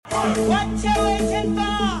What you waiting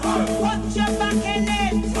for? Put your back in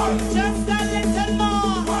it. Just a little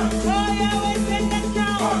more. Throw your weight in it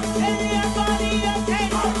now. Tell your body you're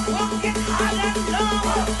tense. Walk it hard and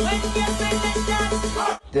long. When you finish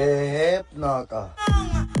that, The hip knocker.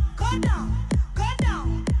 go down, go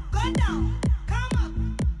down, go down. Come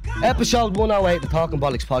up, come up. Episode 108 of the Talking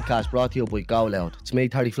Bollocks podcast brought to you by Go Loud. It's me,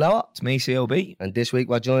 Terry Flower, It's me, COB. and this week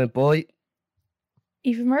we're joined by...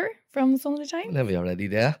 Eva Murr from the Sunday Times. Never already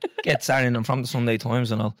there. Get starting them from the Sunday Times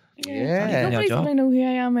and all. Yeah. Nobody's job. going to know who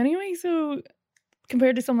I am anyway, so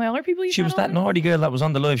compared to some of the other people you've She was had that on. naughty girl that was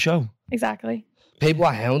on the live show. Exactly. People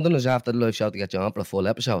are hounding us after the live show to get you on for a full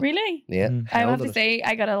episode. Really? Yeah. I have hounding to us. say,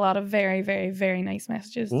 I got a lot of very, very, very nice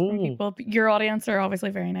messages from Mm. people. Your audience are obviously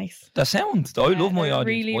very nice. The sound. I love my they're audience.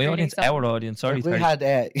 really, my really audience, sound. our audience. Sorry, we Terry.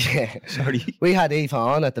 had, Sorry. we had Eva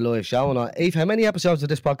on at the live show. And Eva, how many episodes of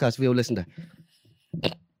this podcast have you listened to?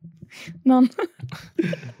 None.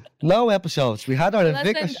 No episodes. We had our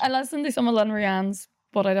Vickers. I listened to some of Lynn Rianne's,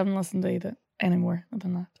 but I didn't listen to it anymore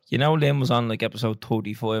than that. You know, Lynn was on like episode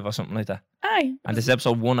 35 or something like that. Aye. And this is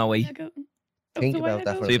episode 108. Think about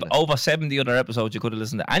that for So you've over 70 other episodes you could have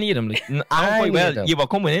listened to. Any of them. Like, Any quite of well. them. You were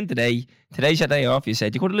coming in today. Today's your day off, you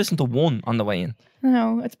said. You could have listened to one on the way in.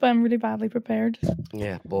 No, it's been really badly prepared.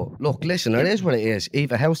 Yeah, but look, listen, it is what it is.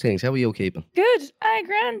 Eva, how's things? How are you keeping? Good. Aye,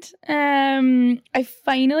 grand. I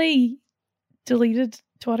finally deleted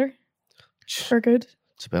Twitter for good.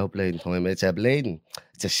 It's about bleeding time. It's a bleeding.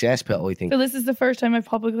 It's a cesspit, I think. So this is the first time I've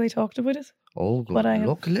publicly talked about it. Oh, good. But I have-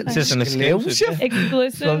 Look, a little Is this an exclusive?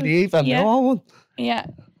 Exclusive. from the Eva. Yeah. No one. Yeah.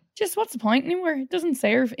 Just what's the point anymore? It doesn't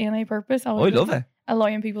serve any purpose. I love it.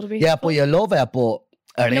 Allowing people to be Yeah, hateful. but you love it, but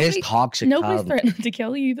it is Nobody- toxic. Nobody's Calvin. threatening to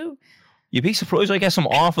kill you though. You'd be surprised I get some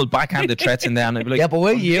awful backhanded threats in there. And I'd be like, Yeah, but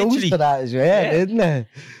we're I'm used literally- to that as well, Yeah. isn't it?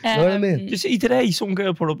 You know what I mean? You see today, some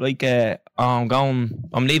girl put up like, I'm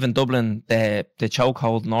leaving Dublin. The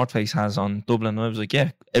chokehold North Face has on Dublin. And I was like,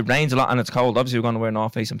 yeah, it rains a lot and it's cold. Obviously, we're going to wear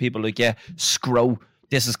North Face. And people are like, yeah, screw.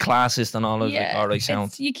 This is classist and all. I was like, all right,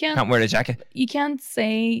 sound. You Can't wear a jacket. You can't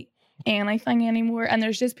say anything anymore. And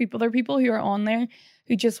there's just people. There are people who are on there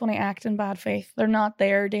who just want to act in bad faith. They're not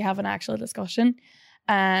there to have an actual discussion.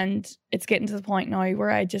 And it's getting to the point now where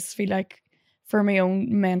I just feel like, for my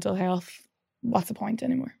own mental health, what's the point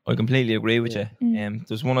anymore? I completely agree with you. Mm.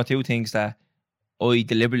 There's one or two things that I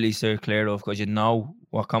deliberately steer clear of because you know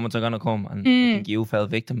what comments are going to come. And I Mm. think you fell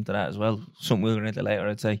victim to that as well. Something we'll get into later,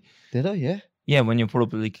 I'd say. Did I? Yeah. Yeah, when you put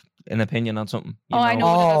up like an opinion on something. you I know Oh,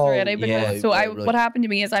 what it is already. Because, yeah, so right. what happened to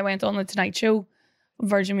me is I went on the Tonight Show,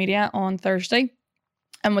 Virgin Media, on Thursday.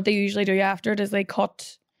 And what they usually do after it is they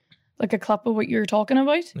cut like a clip of what you're talking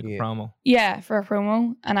about. Like Yeah. a promo. Yeah, for a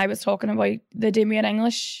promo. And I was talking about the Damien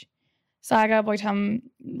English saga, about him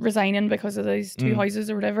resigning because of those two houses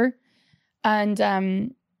or whatever. And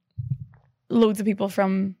loads of people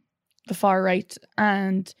from the far right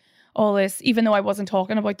and all this, even though I wasn't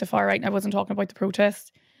talking about the far right and I wasn't talking about the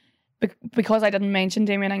protest, because I didn't mention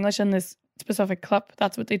Damien English in this specific clip,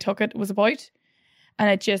 that's what they took it was about. And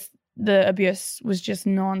it just, the abuse was just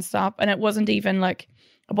non-stop. And it wasn't even like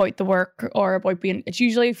about the work or about being, it's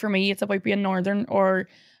usually for me, it's about being Northern or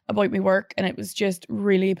about my work. And it was just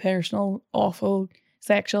really personal, awful,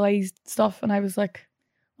 sexualized stuff. And I was like,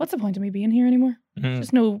 what's the point of me being here anymore? Mhm.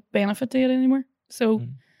 Just no benefit to it anymore. So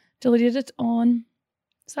deleted it on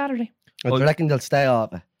Saturday. I reckon they'll stay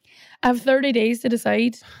off it. I have 30 days to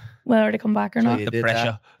decide whether to come back or So not. you The did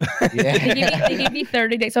pressure. Yeah. They give you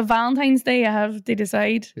 30 days. So Valentine's Day, I have to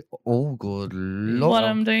decide Oh, good what luck.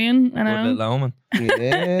 I'm doing. I Good little know. omen.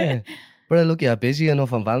 Yeah. But look, you're busy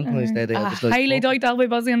enough on Valentine's Day. I just like, highly fuck. doubt I'll be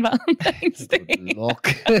busy on Valentine's Good Day. luck.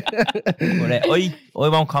 But I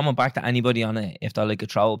won't comment back to anybody on it if they're like a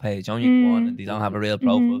troll page. Only go on and they don't have a real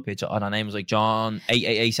profile picture. Or their name is like John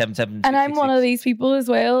 88877. And I'm one of these people as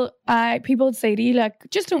well. People would say to you, like,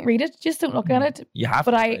 just don't read it, just don't look at it. You have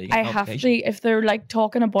But to. I you get have to, notification. if they're like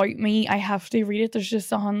talking about me, I have to read it. There's just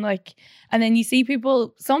something like, and then you see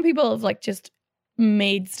people, some people have like just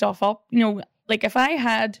made stuff up. You know, like if I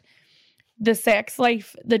had the sex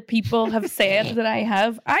life that people have said that I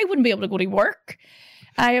have, I wouldn't be able to go to work.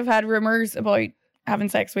 I have had rumors about having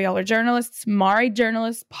sex with other journalists, married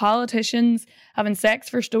journalists, politicians, having sex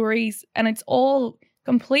for stories, and it's all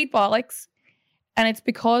complete bollocks. And it's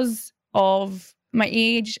because of my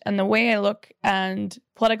age and the way I look, and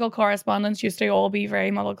political correspondents used to all be very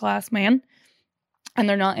middle class men, and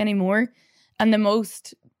they're not anymore. And the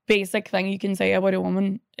most basic thing you can say about a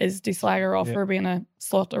woman is to slag her off for being a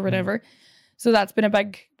slut or whatever. So that's been a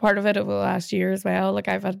big part of it over the last year as well. Like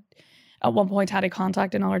I've had, at one point, had to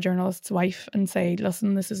contact another journalist's wife and say,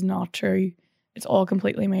 listen, this is not true. It's all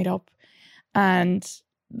completely made up. And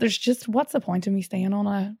there's just, what's the point of me staying on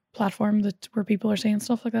a platform where people are saying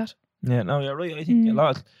stuff like that? Yeah, no, you're right. I think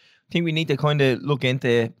I think we need to kind of look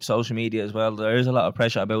into social media as well. There is a lot of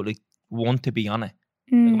pressure about like want to be on it.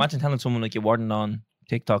 Like, imagine telling someone like you weren't on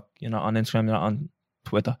TikTok, you're not on Instagram, you're not on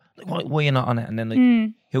Twitter. Like, why are you not on it? And then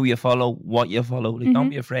like who you follow, what you follow. Like, don't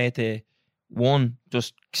be afraid to, one,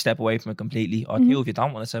 just step away from it completely, or two, if you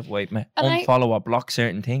don't want to step away from it, And unfollow or block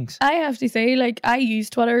certain things. I have to say, like, I use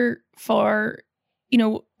Twitter for, you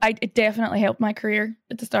know, it definitely helped my career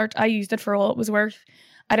at the start. I used it for all it was worth.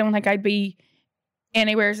 I don't think I'd be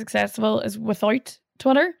anywhere as successful as without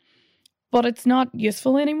Twitter, but it's not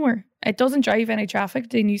useful anymore. It doesn't drive any traffic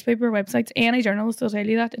to newspaper websites. Any journalist will tell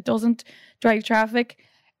you that. It doesn't drive traffic.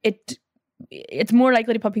 It's more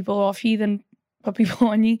likely to put people off you than put people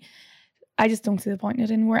on you. I just don't see the point in it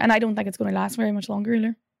anymore. And I don't think it's going to last very much longer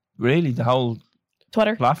either. Really? The whole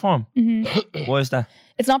Twitter. platform? Why is that?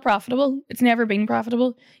 It's not profitable. It's never been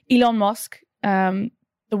profitable. Elon Musk, the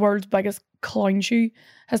world's biggest clown shoe,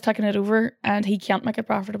 has taken it over and he can't make it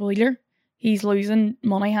profitable either. He's losing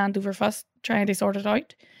money hand over fist trying to sort it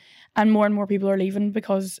out. And more people are leaving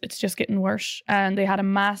because it's just getting worse. And they had a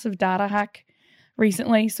massive data hack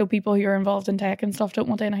recently. So people who are involved in tech and stuff don't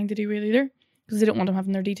want anything to do with it either because they don't want them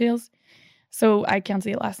having their details. So I can't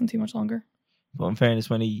see it lasting too much longer. But in fairness,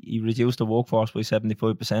 when he reduced the workforce by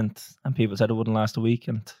 75% and people said it wouldn't last a week,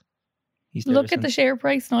 and he's there Look at the since. share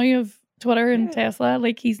price now of Twitter and Tesla.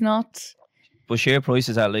 Like, he's not... But share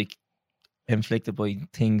prices are like inflicted by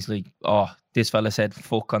things like, oh, this fella said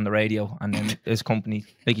fuck on the radio, and then this company,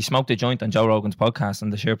 like, he smoked a joint on Joe Rogan's podcast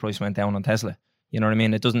and the share price went down on Tesla. You know what I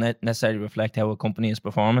mean? It doesn't necessarily reflect how a company is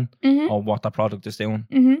performing or what their product is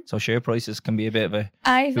doing. So share prices can be a bit of a...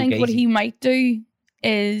 I think what fugazi. he might do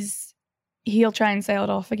is he'll try and sell it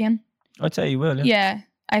off again. I'd say he will, yeah. Yeah,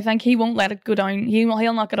 I think he won't let it go down. He'll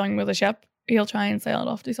not go down with the ship. He'll try and sell it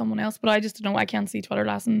off to someone else. But I just don't know. I can't see Twitter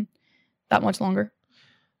lasting that much longer.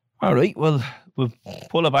 All right, well, we'll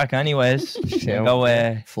pull it back anyways. Yeah. Go,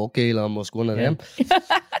 Fuck Elon Musk, one of yeah. them.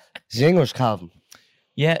 Zingers, Calvin.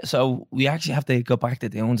 yeah, so we actually have to go back to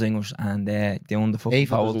doing zingers and doing the fucking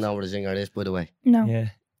Ava polls. doesn't know what a zinger is, by the way. No. Yeah,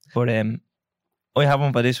 but I have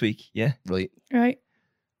one for this week, yeah. Right. Right.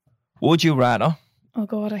 Would you rather... Oh,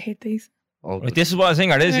 God, I hate these. Oh, Right, this is what a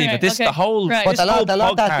zinger is, Right, Eva. This okay. the whole... Right. but this they're whole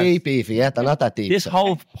not that podcast- deep, Eva, yeah? They're not that deep. This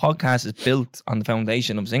whole podcast is built on the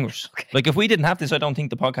foundation of zingers. Okay. Like, if we didn't have this, I don't think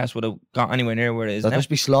the podcast would have got anywhere near where it is They'll now. just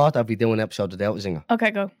be slaughtered if we do an episode without a zinger. Okay,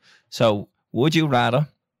 go. So, would you rather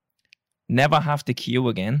never have to queue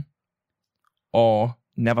again or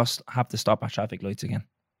never have to stop at traffic lights again?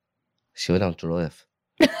 See, I don't drive.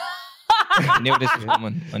 I knew this was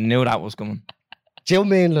coming. I knew that was coming. Do you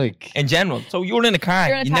mean, like, In general. So, you're in a car.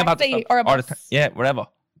 You're in a you never have to taxi stop. or a bus. yeah, wherever.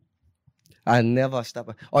 I never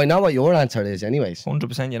stop? I know what your answer is, anyways.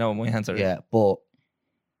 100% you know what my answer is. Yeah, but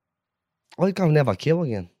I can never queue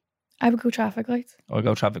again. I would go traffic lights. I'll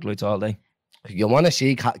go traffic lights all day. You want to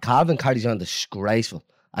see Calvin carries on disgraceful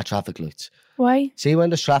at traffic lights. Why? See,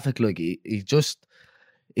 when there's traffic, like, he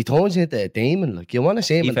turns into a demon. Like, you want to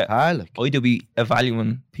see him in the Eva, car, like. I'd be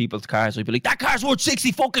evaluating people's cars. I'd be like, that car's worth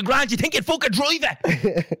 60 fucking grand. You think you'd fucking drive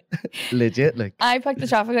it? Legit, like. I picked the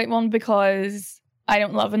traffic light one because I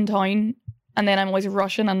don't live in town and then I'm always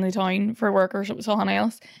rushing in the town for work or something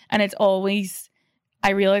else. And it's always,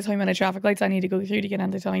 I realise how many traffic lights I need to go through to get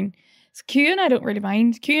into town. So queuing, I don't really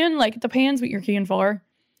mind. Queuing, like, it depends what you're queuing for.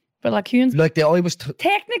 But like queuing, Like, they always.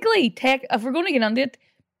 technically, if we're going to get into it,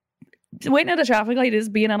 waiting at a traffic light is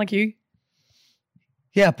being in a queue.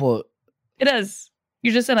 Yeah, but. It is.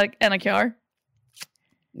 You're just in a car.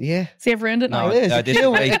 Yeah. See, I've ruined it No, now. It is. I a queue,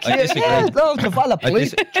 disagree. a I queue. disagree. Yeah, no, it's a valid I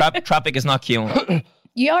point. traffic is not queuing.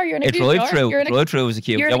 You're in a A queue. drive-through. You're in a Drive-through is a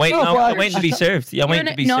queue. you're in You're a waiting, queue no, of you're cars. waiting to be served. You're waiting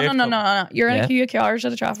to be no, served. no. You're in Yeah. a queue of cars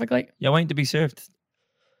at a traffic light. You're waiting to be served.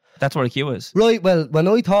 That's what a queue is. Right, well, when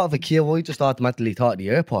I thought of a queue, I just automatically thought of the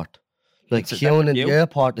airport. Like, It's a queuing in separate the queue.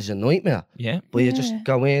 airport is a nightmare. Yeah. But you just Yeah.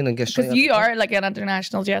 go in and get straight. Because you are like an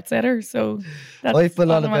international jet setter, so that's I've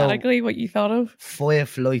been on about- automatically what you thought of. 5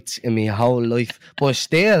 flights in my whole life. But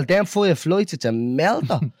still, them 5 flights, it's a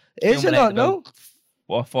melter. Is it not, no?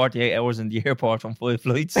 What, 48 hours in the airport on 5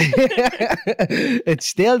 flights? It's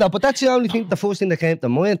still that. But that's the only thing, the first thing that came to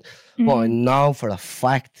mind. But I know for a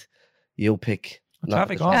fact you pick. not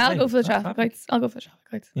Traffic the all I'll day. go for the That's traffic lights. I'll go for the traffic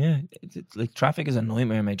lights. Yeah, it's like traffic is a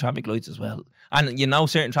nightmare, mate. Traffic lights as well. And you know,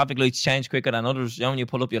 certain traffic lights change quicker than others. You know, when you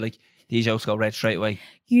pull up, you're like, these jokes go red straight away.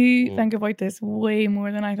 You think about this way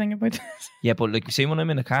more than I think about this. Yeah, but like, see when I'm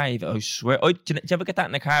in the car, I swear, do you ever get that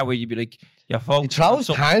in the car where you'd be like, you're He focused throws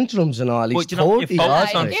on something? tantrums and all. He's But you know, you totally focus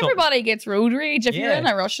lost on it. something. Everybody gets road rage. If you're Yeah. in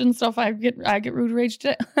a rush and stuff, I get road rage.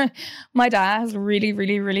 My dad has really,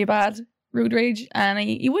 really, really bad road rage, and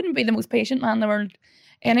he wouldn't be the most patient man in the world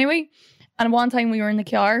anyway. And one time we were in the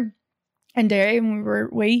car in Derry and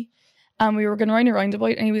we were going round a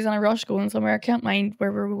roundabout, and he was in a rush going somewhere. I can't mind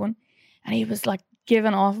where we were going, and he was like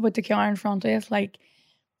giving off about the car in front of us, like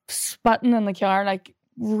spitting in the car, like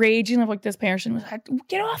raging about this person. Was like,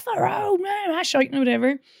 "Get off the road, man!" Shouting or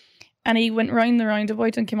whatever. And he went round the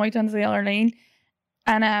roundabout and came out into the other lane,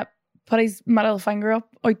 and put his middle finger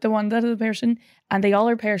up out the window to the person, and the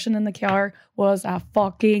other person in the car was a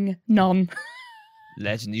fucking nun.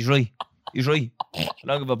 Legend. He's right. He's right. I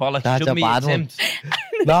don't give a bollock. That's Shouldn't a be bad one. exempt.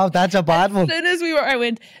 No, that's a bad one. As soon as we were, I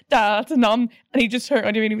went, "Dad, that's a nun," and he just turned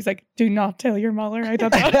on me and he was like, "Do not tell your mother I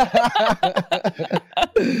did that."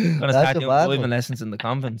 Gonna That's start a doing bad driving one. lessons in the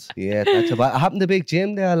convents. Yeah, that's about. It happened to Big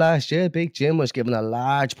Jim there last year. Big Jim was given a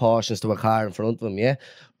large portions to a car in front of him. Yeah,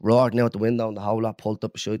 roared out the window and the whole lot pulled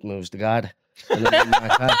up beside him. It was the guard. And then in my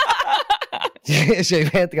car. So he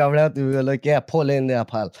went to go around and we were like, "Yeah, pull in there,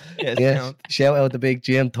 pal." Yes, Yeah, count. shout out the Big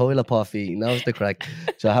Jim toilet puff eating. That was the crack.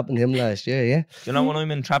 So it happened to him last year. Yeah. You know, when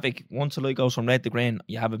I'm in traffic, once the light goes from red to green,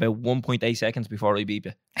 you have about 1.8 seconds before I beep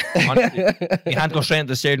you. Honestly, you can't go straight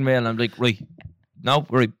into the steering wheel and I'm like, right, no,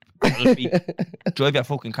 right, I'll beep. Drive your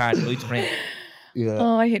fucking car, the light's green. Yeah.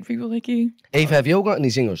 Oh, I hate people like you. Eve, have you got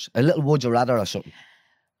any singers? A little would you rather or something?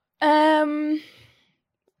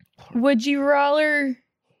 Would you rather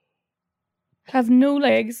have no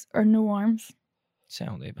legs or no arms?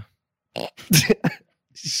 Sound, Ava.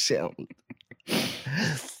 Sound.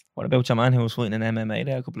 What about your man who was fighting in MMA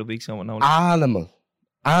there a couple of weeks ago with no legs?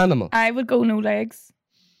 Animal. I would go no legs.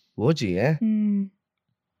 Would you, yeah?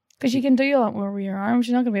 Because you can do a lot more with your arms.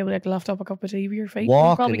 You're not going to be able to like, lift up a cup of tea with your feet. You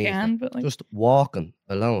Walking probably even. can, but like. Just walking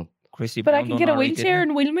alone. Christy But I Brown can done get a all right, wheelchair didn't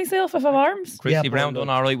and wheel myself if I have arms. he? Christy Yeah, Brown but- done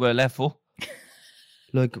all right with her left foot.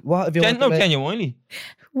 Like, what if you want No, to make, genuinely.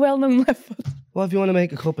 Well known left foot. what if you want to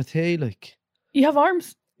make a cup of tea? Like, You have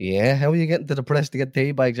arms yeah, how are you getting to the press to get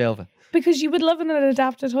tea bags, Alva? because you would live in an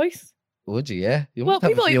adapted house. Would you, yeah? You Well, must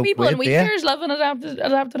have a people few in quid there. wheelchairs live in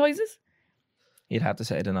adapted houses. You'd have to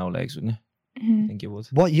say the no legs, wouldn't you? I Mm. think you would.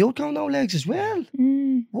 What, you go no legs as well?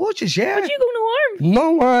 Mm. Would you, yeah? But you go no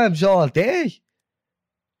arms. No arms all day.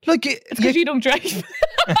 Like, It's because you don't drive.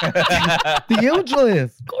 do you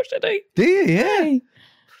drive? Of course I do. Do you, yeah? Hey.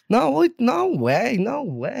 No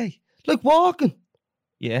way. Like walking.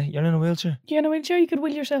 Yeah, you're in a wheelchair. You in a wheelchair, you could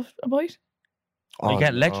wheel yourself about. Or you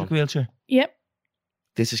get electric no. wheelchair. Yep.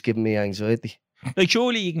 This is giving me anxiety. Like,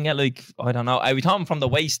 surely you can get, like, I don't know. Are we talking from the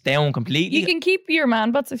waist down completely? You can keep your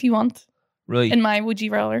man butts if you want. Right. In my would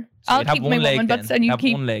you rather. So I'll you'd have keep one my leg woman then. butts and you Have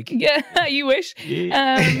keep one leg. Yeah, you wish.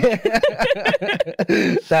 Yeah.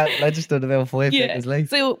 That registered about 5 Yeah. seconds late.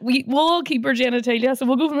 So we'll all keep our genitalia. So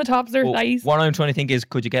we'll go from the tops of their Well, thighs. what I'm trying to think is,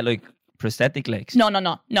 could you get, like, prosthetic legs? No.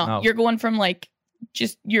 No. You're going from like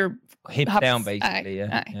just your Hips Hips, down, basically. aye,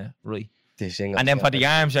 Yeah. aye. Yeah. Right. This thing And then for the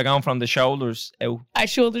arms, you're going from the shoulders out.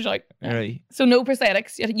 shoulders out. Right. So no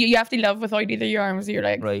prosthetics. You have to live without either your arms or your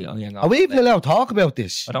legs. Right. Oh, yeah, Are we even allowed to talk about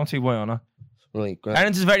this? I don't see why or not. Right, great.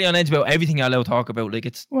 Aaron's is very on edge about everything you're allowed to talk about. Like,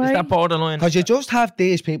 it's Why? that borderline. Because you just have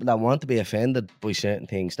these people that want to be offended by certain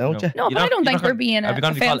things, don't you? No, but I don't think we're being Are we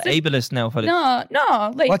going to be called offensive. ableist now for this?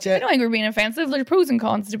 No. Like What's I it? don't think we're being offensive. There's pros and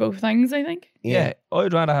cons to both things. I think Yeah.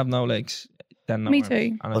 I'd rather have no legs than no Me arms.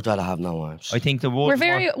 too. And I'd rather have no arms. I think the world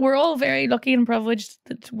we're all very lucky and privileged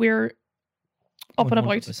that we're up and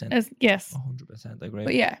about. 100%. Yes, 100% I agree.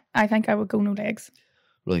 but yeah, I think I would go no legs.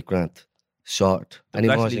 Right, Grant. Short. Any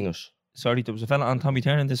But more actually- singers? Sorry, there was a fella on Tommy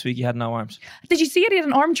Turner this week. He had no arms. Did you see it? He had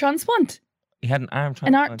an arm transplant. He had an arm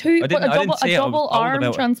An arm, transplant. a double, see it, I was double told arm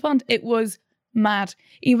about it. transplant. It was mad.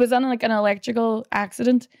 He was in like an electrical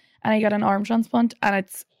accident and he got an arm transplant, and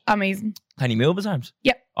it's amazing. Can he move his arms?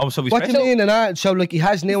 Yep. Oh, so he's What do you mean an arm? So, like, he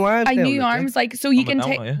has new arms I now, knew like, arms like so you Up can and down,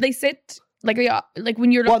 take. yeah. They sit like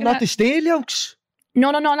when you're What, looking not at. the steel yokes?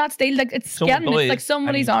 No, not steel. Like it's Someone skin. It's died like and he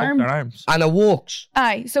somebody's took arm. their arms. And it works.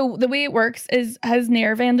 Aye. So the way it works is his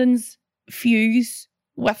nerve endings fuse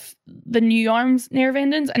with the new arm's nerve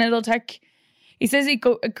endings, and it'll take. He says it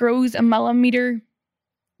grows a millimeter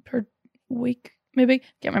per week, maybe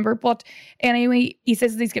can't remember. But anyway, he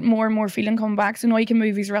says he's getting more and more feeling coming back. So now he can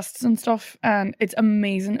move his wrists and stuff, and it's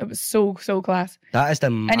amazing. It was so class, That is the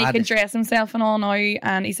and he can maddest. dress himself and all now.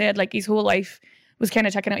 And he said like his whole life was kind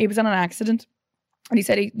of taken out. He was in an accident, and he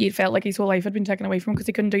said he felt like his whole life had been taken away from him because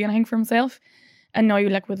he couldn't do anything for himself. And now,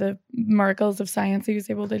 like with the miracles of science, he was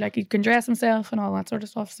able to like he can dress himself and all that sort of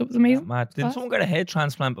stuff. So it was amazing. Mad. Didn't someone get a head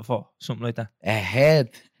transplant before? Something like that. A head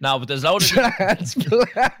No, but there's loads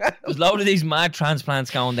of these mad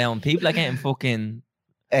transplants going down. People are getting fucking.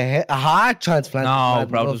 a heart transplant. No,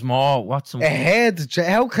 bro. There's more. What's some? A head.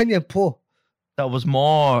 How can you put? That was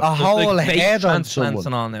more. A there's whole face head on transplants someone.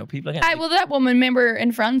 and all now. People are getting. Well, that woman, remember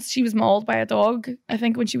in France, she was mauled by a dog. I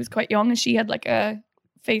think when she was quite young, and she had like a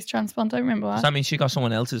face transplant. I remember Does that. that mean she got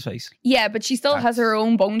someone else's face? Yeah, but she still has her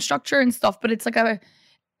own bone structure and stuff. But it's like I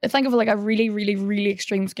think of it like a really, really, really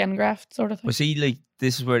extreme skin graft sort of thing. But see, like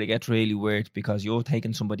this is where it gets really weird because you're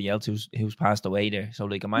taking somebody else who's passed away there. So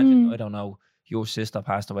like, imagine I don't know, your sister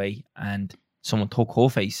passed away and someone took her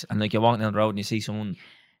face, and like you're walking down the road and you see someone.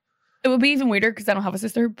 It would be even weirder because I don't have a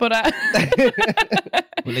sister. But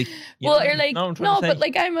Well, like, but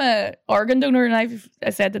like I'm a organ donor, and I've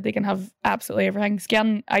said that they can have absolutely everything: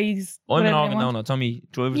 skin, eyes. I'm an whatever they organ want. donor. Tommy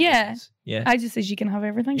driver's Yeah. license. Yeah. I just said you can have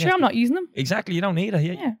everything. Yeah. Sure, I'm not using them. Exactly. You don't need it.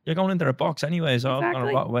 Yeah. You're going into a box anyway, so I'm Exactly.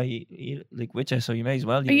 gonna rot away like with you, so you may as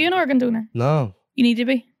well. Are you an organ donor? No. You need to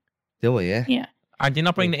be. Do I? Yeah. Yeah. And you're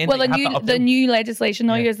not bringing it in. Well, that you have to the opt out. new legislation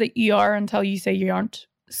now Yeah. is that you are until you say you aren't.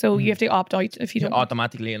 So you have to opt out if you You're don't.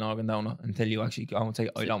 automatically an organ donor until you actually go and say,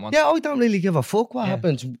 I don't want. Yeah, I don't really give a fuck what Yeah.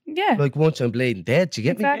 happens. Yeah. Like once I'm bleeding dead, do you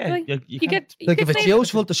get me? Exactly. Yeah, You can't- get Like if get it's saved.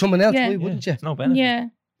 useful to someone else, Yeah. why yeah, wouldn't you? It's no benefit. Yeah.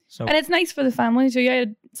 So And it's nice for the family. So yeah, I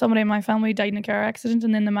had somebody in my family died in a car accident,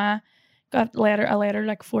 and then the ma got a letter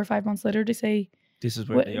like 4 or 5 months later to say this is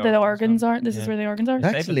where what the organs are. This Yeah. is where the organs are.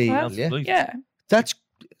 Actually, Saving yeah. someone else's life. Yeah. That's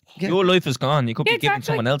yeah. Your life is gone. You could Yeah, be giving exactly.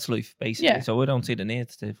 someone else's life, basically. Yeah. So I don't see the need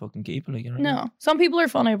to fucking keep it. Like, you know what I mean? No. Some people are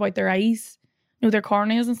funny about their eyes, their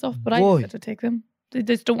corneas and stuff, but I Why? just had to take them. They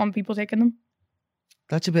just don't want people taking them.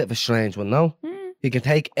 That's a bit of a strange one, no? Mm. You can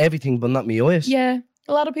take everything but not me eyes. Yeah.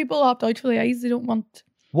 A lot of people opt out for the eyes. They don't want.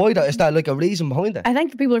 Why though? Is that like a reason behind it? I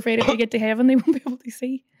think the people are afraid if they get to heaven, they won't be able to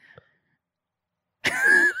see.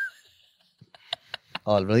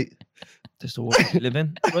 All right. Just the world we live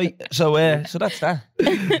in. Right. So that's that.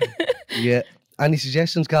 Yeah. Any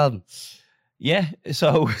suggestions, Calvin? Yeah.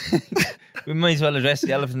 So we might as well address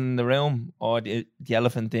the elephant in the room or the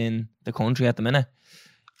elephant in the country at the minute.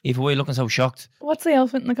 If we're looking so shocked, What's the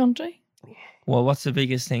elephant in the country? well, what's the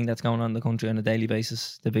biggest thing that's going on in the country on a daily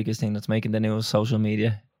basis? The biggest thing that's making the news, social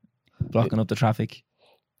media, blocking up the traffic.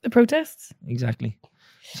 The protests? Exactly.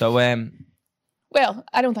 So Well,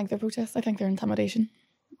 I don't think they're protests. I think they're intimidation.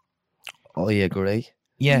 Oh, yeah, great.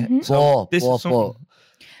 yeah. Mhm. So this is But something.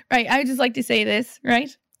 Right. I would just like to say this,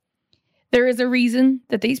 right? There is a reason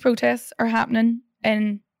that these protests are happening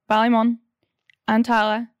in Ballymun,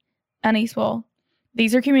 Antala, and East Wall.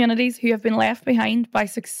 These are communities who have been left behind by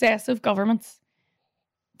successive governments.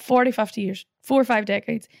 40, 50 years, 4 or 5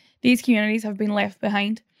 decades. These communities have been left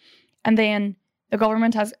behind. And then the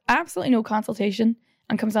government has absolutely no consultation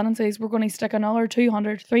and comes in and says, we're going to stick another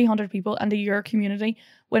 200, 300 people into your community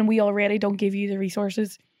when we already don't give you the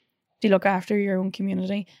resources to look after your own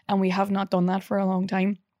community. And we have not done that for a long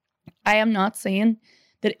time. I am not saying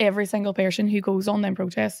that every single person who goes on them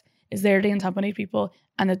protests is there to intimidate people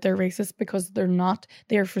and that they're racist, because they're not.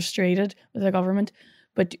 They're frustrated with the government.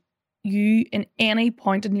 But you, in any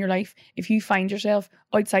point in your life, if you find yourself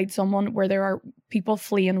outside someone where there are people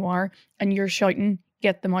fleeing war and you're shouting,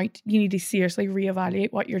 get them out, you need to seriously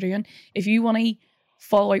reevaluate what you're doing. If you want to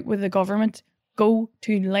fall out with the government, go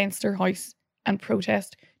to Leinster House and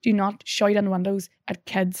protest. Do not shout in windows at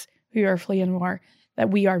kids who are fleeing war. That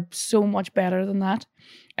we are so much better than that.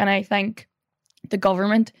 And I think the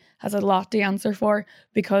government has a lot to answer for,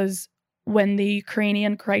 because when the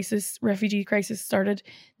Ukrainian crisis, refugee crisis started,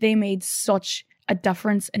 they made such a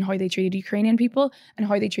difference in how they treated Ukrainian people and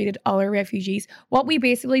how they treated other refugees. What we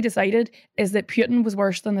basically decided is that Putin was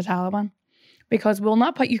worse than the Taliban, because we'll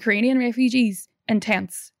not put Ukrainian refugees in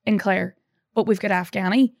tents in Clare, but we've got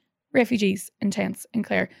Afghani refugees in tents in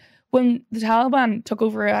Clare. When the Taliban took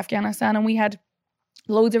over Afghanistan and we had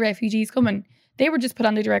loads of refugees coming, they were just put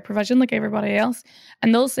under direct provision like everybody else.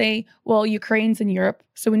 And they'll say, well, Ukraine's in Europe,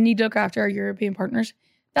 so we need to look after our European partners.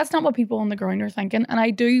 That's not what people on the ground are thinking. And I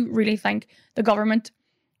do really think the government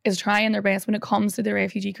is trying their best when it comes to the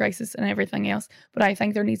refugee crisis and everything else. But I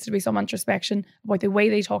think there needs to be some introspection about the way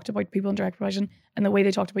they talked about people in direct provision and the way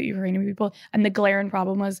they talked about Ukrainian people. And the glaring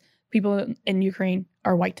problem is people in Ukraine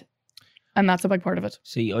are white. And that's a big part of it.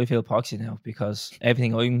 See, I feel poxy now because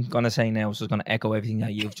everything I'm going to say now is just going to echo everything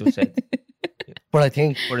that you've just said. But I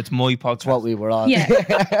think But it's my podcast. that's what we were on. Yeah.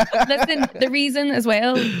 Listen, the reason as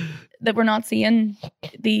well that we're not seeing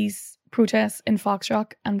these protests in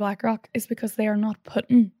Foxrock and Blackrock is because they are not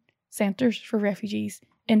putting centres for refugees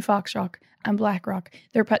in Foxrock and Blackrock.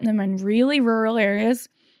 They're putting them in really rural areas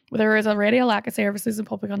where there is already a lack of services and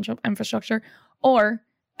public infrastructure, or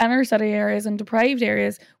inner city areas and deprived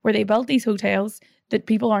areas where they built these hotels that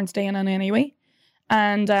people aren't staying in anyway.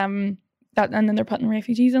 And and then they're putting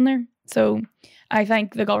refugees in there. So I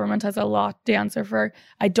think the government has a lot to answer for.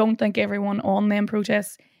 I don't think everyone on them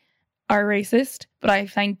protests are racist, but I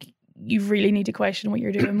think you really need to question what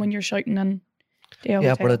you're doing when you're shouting in the Yeah,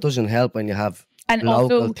 hotel. but it doesn't help when you have And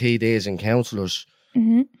local also, TDs and councillors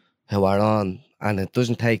Mhm. who are on, and it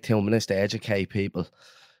doesn't take 2 minutes to educate people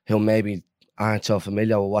who maybe aren't so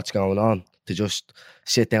familiar with what's going on to just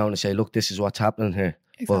sit down and say, look, this is what's happening here.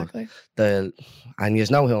 exactly. And you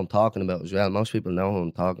know who I'm talking about as well. Most people know who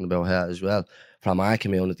I'm talking about here as well from our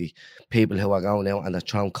community. People who are going out and they're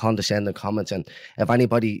throwing condescending comments, and if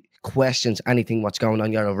anybody questions anything what's going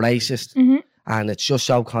on, you're a racist. Mhm. And it's just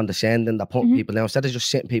so condescending. They're putting Mhm. people down instead of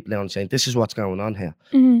just sitting people down and saying, this is what's going on here.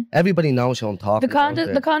 Mhm. Everybody knows who I'm talking about.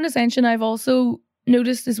 The condescension I've also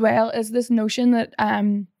noticed as well is this notion that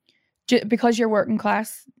because you're working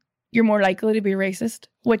class, you're more likely to be racist,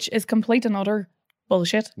 which is complete and utter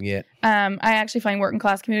bullshit. Yeah. I actually find working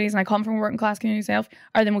class communities, and I come from a working class community myself,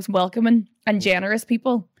 are the most welcoming and generous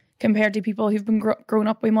people compared to people who've been grown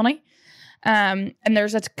up with money. And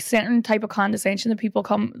there's a certain type of condescension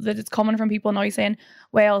that it's coming from people now saying,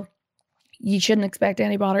 well, you shouldn't expect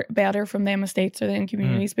any better from them estates or them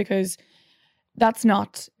communities, because that's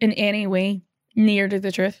not in any way near to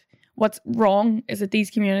the truth. What's wrong is that these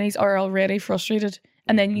communities are already frustrated,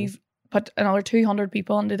 and then you've put another 200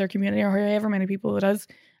 people into their community, or however many people it is,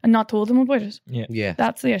 and not told them about it. Yeah.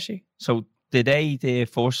 That's the issue. So the day the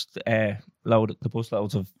first the bus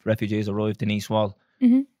loads of refugees arrived in East Wall,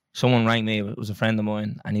 Mhm. someone rang me, it was a friend of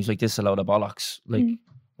mine, and he was like, this is a load of bollocks. Like, Mhm.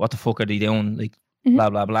 what the fuck are they doing? Like, Mhm. blah,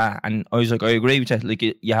 blah, blah. And I was like, I agree with you. Like,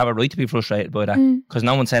 you have a right to be frustrated by that, Mm. because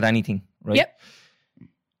no one said anything, right? Yep.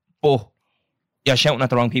 But you're shouting at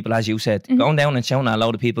the wrong people, as you said. Mhm. Going down and shouting at a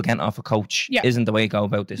load of people getting off a coach Yeah. isn't the way to go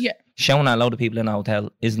about this. Yeah. Shouting at a load of people in a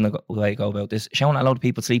hotel isn't the way to go about this. Shouting at a load of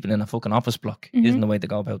people sleeping in a fucking office block Mhm. isn't the way to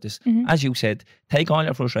go about this. Mhm. As you said, take all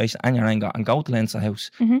your frustration and your anger and go to Leinster House.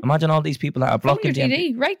 Mhm. Imagine all these people that are From your blocking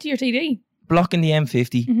TD, right to your TD. blocking the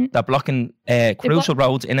M50, Mhm. they're blocking crucial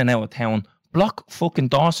roads in and out of town. Block fucking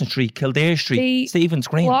Dawson Street, Kildare Street, They Stephen's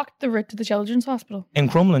Green. Blocked the route to the children's hospital. In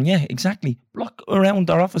Crumlin, yeah, exactly. Block around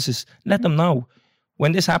their offices. Let them know.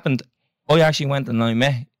 When this happened, I actually went and I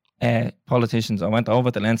met politicians. I went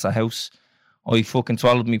over to Leinster House. I fucking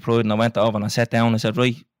swallowed my pride and I went over and I sat down and I said,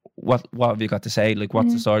 right, what have you got to say? Like,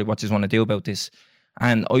 what's the story? What do you want to do about this?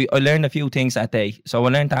 And I learned a few things that day. So I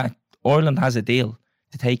learned that Ireland has a deal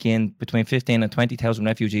to take in between 15 and 20,000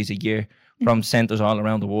 refugees a year from centres all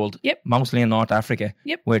around the world, Yep. mostly in North Africa,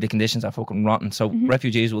 Yep. where the conditions are fucking rotten. So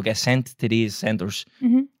refugees will get sent to these centres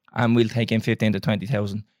Mhm. and we'll take in 15 to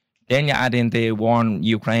 20,000. Then you add in the war in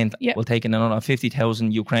Ukraine, Yep. we'll take in another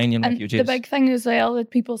 50,000 Ukrainian And refugees. the big thing as well that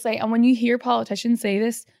people say, and when you hear politicians say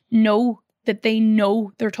this, know that they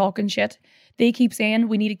know they're talking shit. They keep saying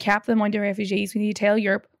we need to cap the amount of refugees. We need to tell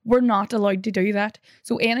Europe we're not allowed to do that.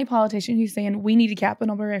 So any politician who's saying we need to cap the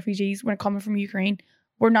number of refugees when coming from Ukraine,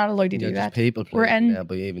 we're not allowed to do that. People We're in-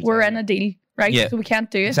 We're in a a deal, right? Yeah. So we can't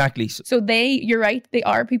do it. Exactly. So you're right, they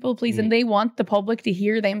are people pleasing. They want the public to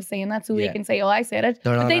hear them saying that so Yeah. they can say, oh, I said it.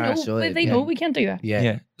 They're But on they our know, side, they yeah. know we can't do that. Yeah.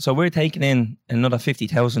 Yeah. So we're taking in another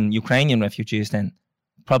 50,000 Ukrainian refugees then.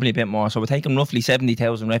 Probably a bit more. So we're taking roughly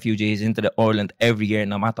 70,000 refugees into the Ireland every year,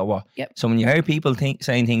 no matter what. Yep. So when you hear people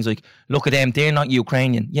saying things like, look at them, they're not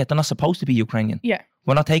Ukrainian. Yeah, they're not supposed to be Ukrainian. Yeah.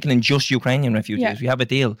 We're not taking in just Ukrainian refugees. Yeah. We have a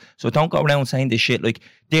deal. So don't go around saying this shit like,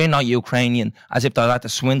 they're not Ukrainian, as if they're at the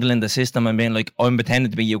swindle in the system and being like, I'm pretending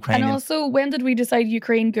to be Ukrainian. And also, when did we decide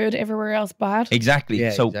Ukraine good, everywhere else bad? Exactly. Yeah,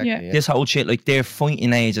 So exactly, yeah. yeah. this whole shit, like they're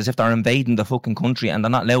fighting age as if they're invading the fucking country and they're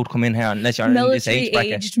not allowed to come in here unless you're in this Military age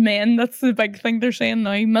bracket. aged men. That's the big thing they're saying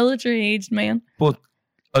now. Military aged men. But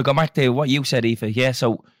I go back to what you said, Aoife. Yeah,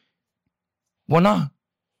 so we're not.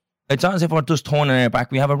 It's not as if we're just turning our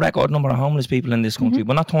back. We have a record number of homeless people in this country.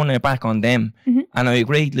 We're not turning our back on them. Mhm. And I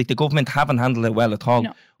agree, like the government haven't handled it well at all.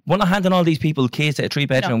 No. We're not handing all these people keys to a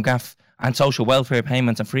 3-bedroom gaff and social welfare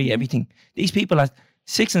payments and free everything. These people are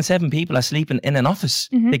 6 and 7 people are sleeping in an office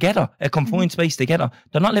together, a confined space together.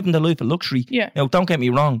 They're not living the life of luxury. Yeah. Now, don't get me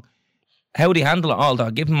wrong. How they handle it all, they're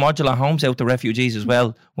giving modular homes out to refugees as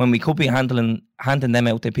well, when we could be handing them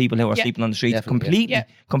out to people who are Yeah. sleeping on the streets. Definitely, Completely, yeah.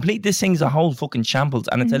 complete. This thing's a whole fucking shambles,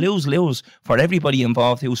 and it's a lose-lose for everybody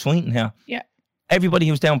involved who's fighting here. Yeah. Everybody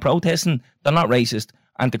who's down protesting, they're not racist,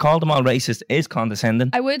 and to call them all racist is condescending.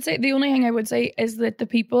 I would say the only thing I would say is that the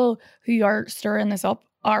people who are stirring this up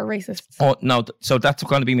are racists. Oh no! So that's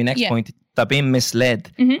going to be my next Yeah. point. They're being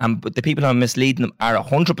misled, Mhm. and but the people who are misleading them are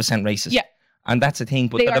 100% racist. Yeah. And that's the thing.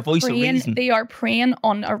 But They they're are the voice of preying. reason. They are preying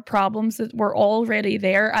on our problems that were already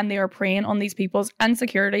there, and they are preying on these people's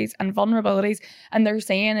insecurities and vulnerabilities. And they're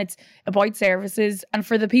saying it's about services. And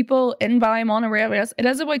for the people in Ballymun or wherever else, it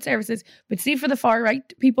is about services. But see, for the far right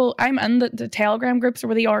people, I'm in the Telegram groups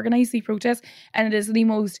where they organise the protests, and it is the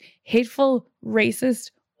most hateful,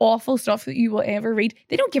 racist, awful stuff that you will ever read.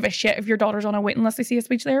 They don't give a shit if your daughter's on a waiting list to see a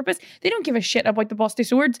speech therapist. They don't give a shit about the Busty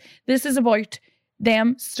Swords. This is about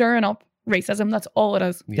them stirring up racism. That's all it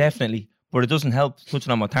is. Definitely. But it doesn't help,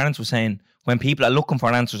 touching on what Terence was saying, when people are looking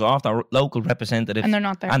for answers off their local representative And they're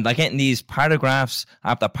not there. and they're getting these paragraphs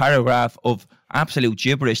after paragraph of absolute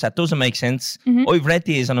gibberish that doesn't make sense. Mhm. I've read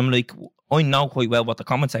these and I'm like, I know quite well what the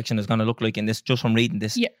comment section is going to look like in this just from reading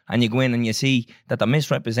this. Yeah. And you go in and you see that they're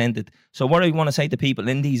misrepresented. So what I want to say to people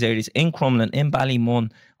in these areas, in Crumlin, in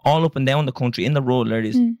Ballymun, all up and down the country, in the rural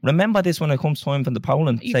areas, remember this when it comes time for the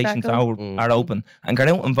polling stations Exactly. are open, and get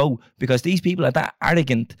out and vote, because these people are that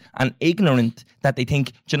arrogant and ignorant that they think,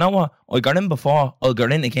 do you know what, I got in before, I'll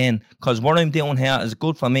get in again, because what I'm doing here is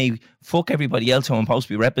good for me, fuck everybody else who I'm supposed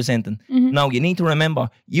to be representing. No, you need to remember,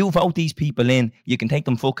 you vote these people in, you can take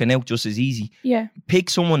them fucking out just as easy. Yeah. Pick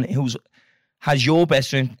someone who's has your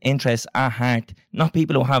best interests at heart, not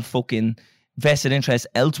people who have fucking vested interests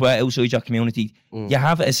elsewhere outside your community. You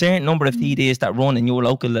have a certain number of TDs that run in your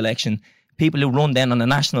local election, people who run then on the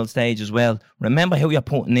national stage as well. Remember who you're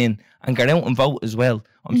putting in and get out and vote as well.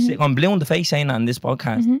 I'm blue in the face saying that on this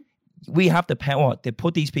podcast. We have the power to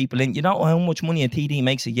put these people in. You know how much money a TD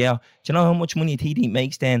makes a year? Do you know how much money a TD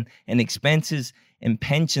makes then in expenses, in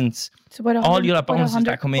pensions, It's about all your about bonuses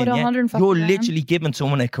 100 that come in? about Yeah? 150 You're grand. literally giving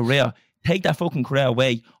someone a career. Take that fucking career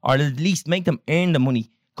away, or at least make them earn the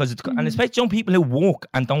money. Because it's and especially young people who work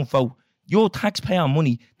and don't vote. Your taxpayer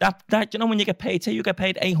money, that you know when you get paid, say you get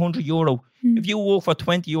paid €800. If you work for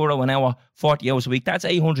 €20 an hour, 40 hours a week, that's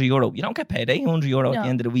 €800. You don't get paid €800 at No. the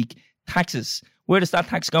end of the week. Taxes. Where does that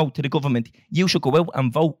tax go? To the government. You should go out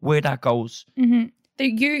and vote where that goes.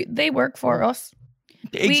 They work for us.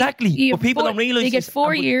 Exactly. You But have people four- don't realise they get this.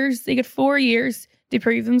 4 And- years. They get 4 years to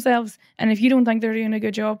prove themselves. And if you don't think they're doing a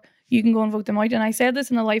good job, you can go and vote them out. And I said this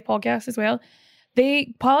in the live podcast as well.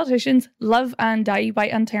 Politicians live and die by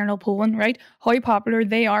internal polling, right? How popular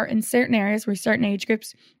they are in certain areas with certain age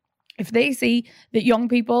groups. If they see that young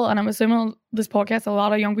people, and I'm assuming this podcast, a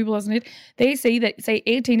lot of young people listen to it, they see that, say,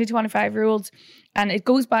 18 to 25-year-olds, and it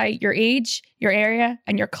goes by your age, your area,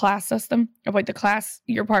 and your class system, about the class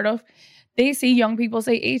you're part of. They see young people,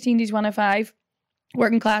 say 18 to 25,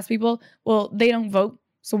 working class people, well, they don't vote.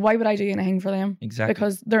 So why would I do anything for them? Exactly.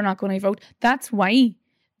 Because they're not going to vote. That's why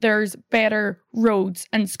there's better roads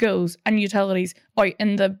and schools and utilities out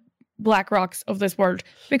in the Black Rocks of this world,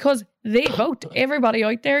 because they vote. Everybody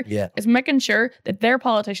out there Yeah. is making sure that their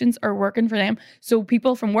politicians are working for them. So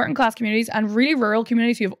people from working class communities and really rural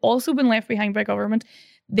communities who have also been left behind by government,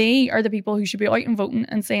 they are the people who should be out and voting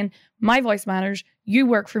and saying, my voice matters, you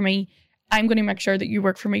work for me, I'm going to make sure that you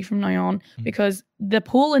work for me from now on, because the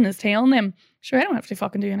polling is telling them, sure, I don't have to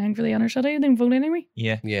fucking do anything for the inner city, they vote anyway.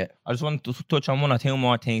 Yeah. Yeah. I just want to touch on one or two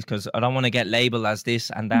more things, because I don't want to get labelled as this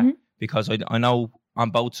and that, because I know on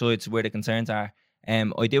both sides where the concerns are.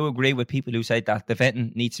 I do agree with people who say that the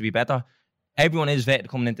vetting needs to be better. Everyone is vetted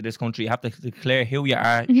coming into this country. You have to declare who you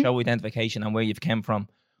are, show identification, and where you've come from.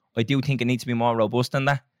 I do think it needs to be more robust than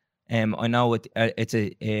that. I know it's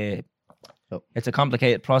a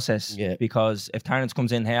complicated process, Yeah. because if Terence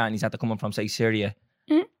comes in here and he's had to come in from, say, Syria,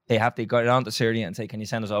 they have to go down to Syria and say, can you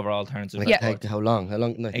send us over alternatives? Like, Yeah. take how long? How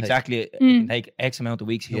long can that take? Exactly. It can take X amount of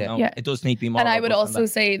weeks. Who Yeah. knows? Yeah. It does need to be more. And I would robust than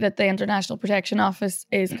also say that the International Protection Office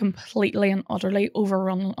is completely and utterly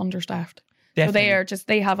overrun and understaffed. that. So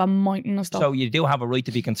they have a mountain of stuff. So you do have a right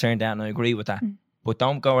to be concerned there, and I agree with that. But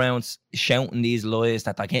don't go around shouting these lies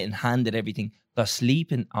that they're getting handed everything. They're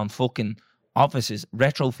sleeping on fucking offices,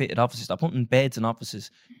 retrofitted offices. They're putting beds in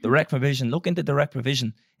offices. Direct provision. Look into direct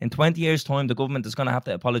provision. In 20 years' time, the government is going to have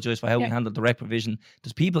to apologise for how we handle direct provision.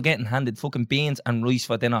 There's people getting handed fucking beans and rice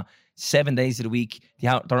for dinner 7 days of the week.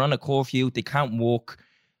 They're on a curfew. They can't walk.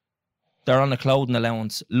 They're on a clothing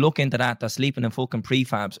allowance. Look into that. They're sleeping in fucking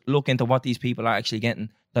prefabs. Look into what these people are actually getting.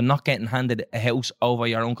 They're not getting handed a house over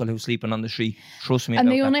your uncle who's sleeping on the street. Trust me. And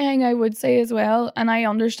about the that. only thing I would say as well, and I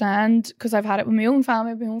understand because I've had it with my own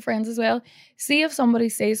family, my own friends as well. See if somebody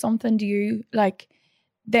says something to you like,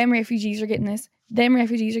 them refugees are getting this, them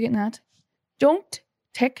refugees are getting that. Don't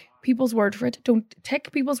take people's word for it. Don't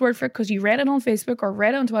take people's word for it because you read it on Facebook or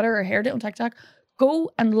read it on Twitter or heard it on TikTok.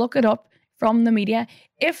 Go and look it up from the media.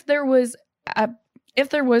 If there was if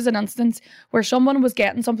there was an instance where someone was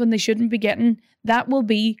getting something they shouldn't be getting, that will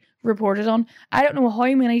be reported on. I don't know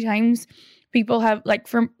how many times people have, like,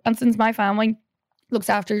 for instance, my family looks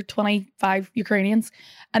after 25 Ukrainians,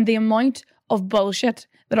 and the amount of bullshit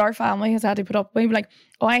that our family has had to put up with, like,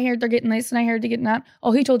 oh, I heard they're getting this and I heard they're getting that.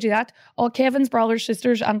 Oh, who told you that? Oh, Kevin's brother's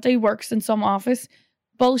sister's auntie works in some office.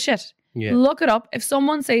 Bullshit. Yeah. Look it up. If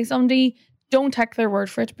someone says somebody, don't take their word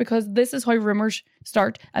for it, because this is how rumors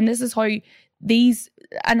start, and this is how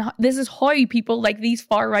people like these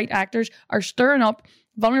far right actors are stirring up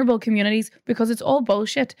vulnerable communities, because it's all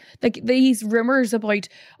bullshit. Like these rumors about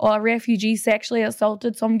a refugee sexually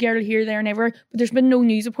assaulted some girl here, there, and everywhere, but there's been no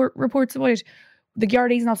news reports about it. The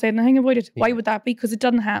Gardaí's not saying anything about it. Why would that be? Because it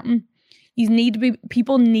doesn't happen.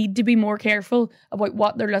 People need to be more careful about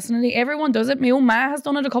what they're listening to. Everyone does it. My own ma has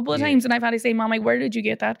done it a couple of times, and I've had to say, Mommy, where did you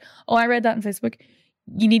get that? Oh, I read that on Facebook.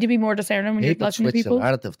 You need to be more discerning when you're listening to people. Switch the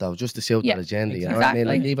narrative though, just to suit their agenda. You know what I mean?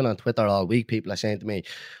 Like even on Twitter all week, people are saying to me,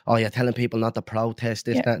 "Oh, you're telling people not to protest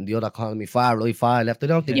this, that, and the other, calling me far right, far left." They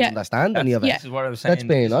don't even understand any of it. This is what I was saying. That's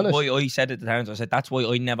being honest. Why I said it at the times. I said that's why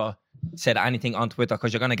I never said anything on Twitter,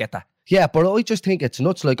 because you're gonna get that. Yeah, but I just think it's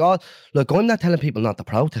nuts. Like, look, I'm not telling people not to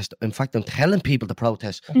protest. In fact, I'm telling people to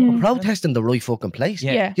protest. I'm protesting the right fucking place.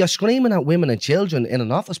 Yeah. You're screaming at women and children in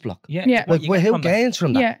an office block. Yeah. Like, who gains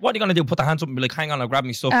from that? Yeah. What are you gonna do? Put the hands up and be like, "Hang on, I'll grab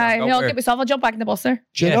me stuff." I'll get myself. I'll jump back in the bus there.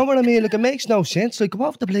 Do you know what I mean? Like, it makes no sense. Like, go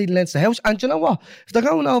off the bleeding Leinster House. And do you know what? If they're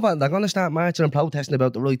going over and they're going to start marching and protesting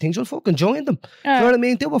about the right things, you'll fucking join them. Do you know what I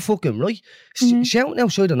mean? They were fucking right. Shouting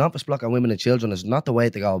outside an office block at women and children is not the way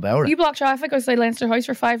to go about it. You block traffic outside Leinster House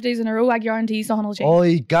for 5 days in a row, I guarantee someone will change.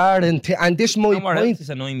 I guarantee. And this is my point. This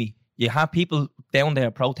annoys me. You have people down there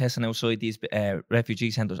protesting outside these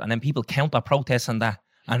refugee centres, and then people counter protest on that.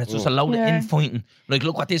 And it's just a load of infighting. Like,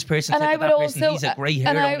 look what this person said to that person. He's a great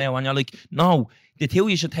hero now. And you're like, no, the two of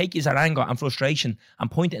you should take his anger and frustration and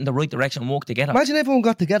point it in the right direction and work together. Imagine everyone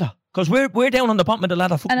got together. Because we're down on the bottom of the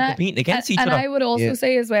ladder fucking competing against each other. And I would also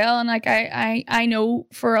say as well, and like I know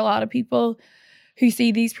for a lot of people who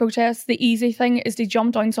see these protests, the easy thing is to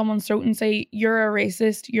jump down someone's throat and say, you're a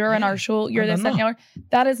racist, you're an arsehole, you're this, that, and the other.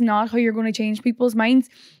 That is not how you're going to change people's minds.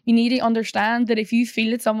 You need to understand that if you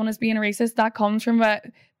feel that someone is being a racist, that comes from a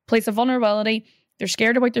place of vulnerability. They're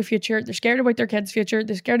scared about their future. They're scared about their kids' future.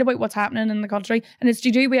 They're scared about what's happening in the country. And it's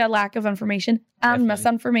to do with a lack of information and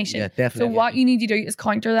misinformation. Yeah, definitely. So what you need to do is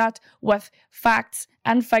counter that with facts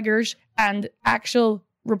and figures and actual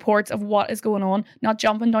reports of what is going on, not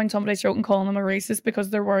jumping down somebody's throat and calling them a racist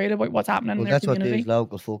because they're worried about what's happening in their community. That's what these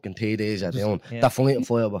local fucking TDs are doing. They're fighting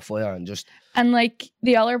fire by fire and just... And like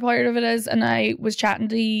the other part of it is, and I was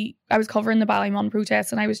covering the Ballymun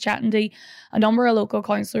protests, and I was chatting to a number of local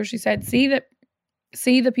councillors who said, see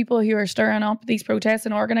the people who are stirring up these protests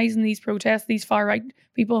and organising these protests, these far right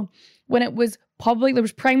people, when it was public, there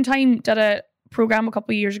was Primetime did a programme a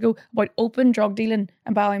couple of years ago about open drug dealing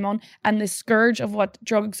in Ballymun and the scourge of what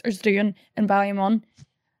drugs is doing in Ballymun.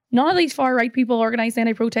 None of these far right people organised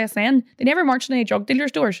any protests then. They never marched in any drug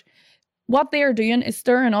dealers' doors. What they are doing is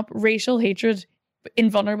stirring up racial hatred in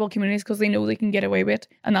vulnerable communities because they know they can get away with it,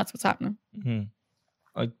 and that's what's happening.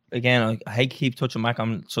 I hate to keep touching back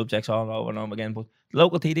on subjects all over and over again, but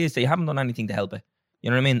local TDs, they haven't done anything to help it. You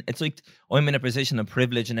know what I mean? It's like, I'm in a position of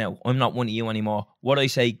privilege now. I'm not one of you anymore. What I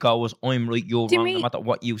say goes, I'm right, you're wrong. No matter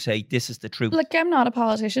what you say, this is the truth. Like, I'm not a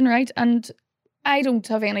politician, right? And I don't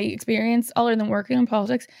have any experience other than working in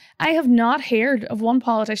politics. I have not heard of one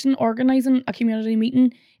politician organising a community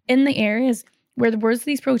meeting in the areas where there was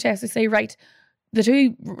these protests to say, right, the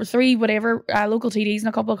 2, 3, whatever, local TDs and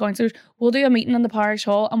a couple of councillors will do a meeting in the parish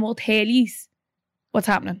hall and we'll tell you what's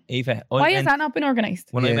happening. Eva, why has that not been organised?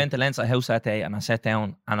 When I went to Leinster House that day and I sat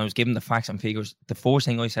down and I was given the facts and figures, the first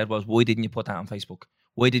thing I said was, why didn't you put that on Facebook?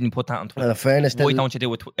 Why didn't you put that on Twitter? In fairness, why don't you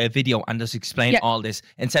do a video and just explain all this?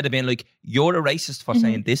 Instead of being like, you're a racist for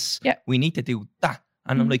saying this, we need to do that.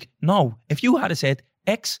 And I'm like, no, if you had said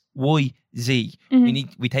X, Y, Z,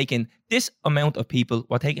 we take in this amount of people,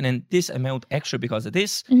 we're taking in this amount extra because of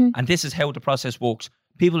this, and this is how the process works.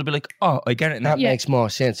 People will be like, oh, I get it now. That makes more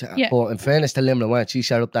sense. But in fairness to Limerick West, she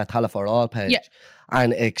set up that Tala for All page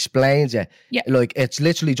and explains it. Like, it's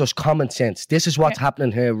literally just common sense. This is what's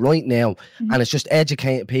happening here right now. And it's just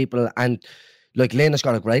educating people. And like, Lena's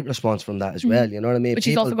got a great response from that as well. You know what I mean? But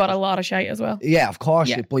she's also got a lot of shite as well. Yeah, of course.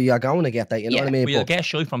 But you're going to get that. You know what I mean? But you'll get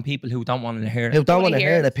shite from people who don't want to hear it. Who don't want to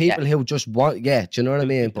hear it. People who just want, do you know what I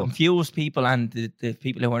mean? But confused people and the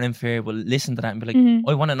people who are in fear will listen to that and be like,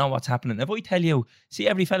 I want to know what's happening. If I tell you, see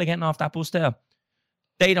every fella getting off that bus there,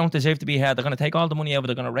 they don't deserve to be here. They're going to take all the money over.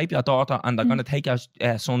 They're going to rape your daughter and they're going to take your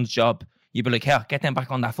son's job. you'd be like, yeah, get them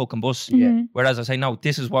back on that fucking bus. Mhm. Whereas I say, no,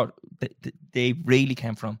 this is what they really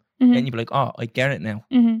came from. Mhm. Then you'd be like, oh, I get it now.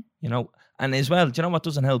 Mhm. You know, and as well, do you know what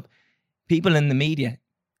doesn't help? People in the media,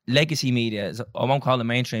 legacy media, I won't call it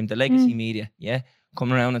mainstream, the legacy media, yeah,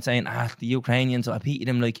 coming around and saying, the Ukrainians, I pitied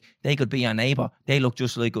them, like, they could be our neighbour. They look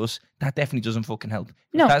just like us. That definitely doesn't fucking help.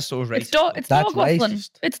 No, That's so racist. It's That's dog whistling.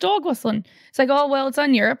 racist. It's dog whistling. It's like, oh, well, it's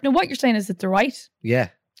on Europe. No, what you're saying is it's the right. Yeah.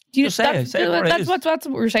 Do you, Just say it. Say it what it is. that's what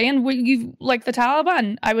we're saying. You like the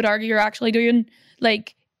Taliban. I would argue you're actually doing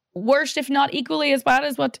like worse, if not equally as bad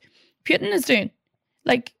as what Putin is doing.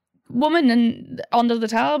 Like women under the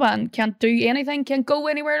Taliban can't do anything, can't go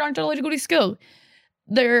anywhere, aren't allowed to go to school.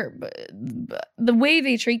 The way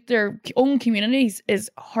they treat their own communities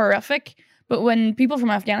is horrific. But when people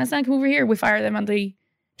from Afghanistan come over here, we fire them on the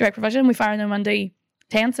direct provision. We fire them on the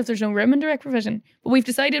tents if there's no room in direct provision. But we've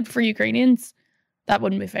decided for Ukrainians, that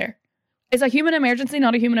wouldn't be fair. It's a human emergency,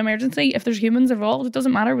 not a human emergency. If there's humans involved, it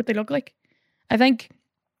doesn't matter what they look like. I think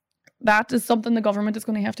that is something the government is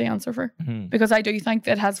going to have to answer for. Mhm. Because I do think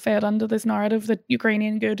it has fed into this narrative that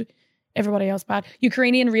Ukrainian good, everybody else bad.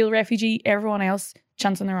 Ukrainian real refugee, everyone else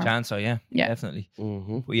chance in their arm. Chance, yeah, Yeah. definitely.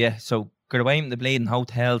 Mm-hmm. But yeah, so get away from the bleeding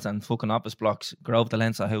hotels and fucking office blocks. Go over the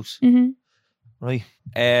Leinster House. Mm-hmm. Right.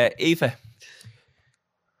 Aoife.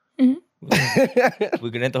 Mhm.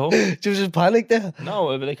 We get into home. Did you just panic there? No,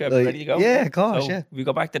 we're like, Like, ready to go. yeah, of course, So yeah. we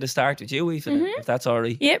go back to the start with you, Aoife, then, if that's all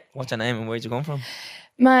right. Yep. What's your name and where'd you come from?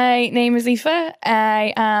 My name is Aoife.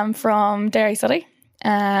 I am from Derry City.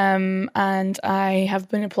 And I have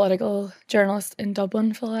been a political journalist in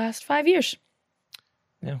Dublin for the last 5 years.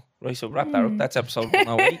 Yeah. Right, so wrap that up. That's episode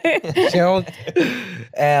 108. You know,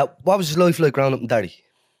 what was his life like growing up in Derry?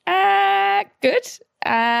 Good.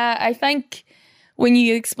 I think when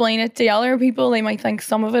you explain it to other people, they might think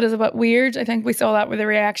some of it is a bit weird. I think we saw that with the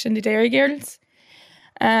reaction to Derry Girls.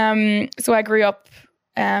 So I grew up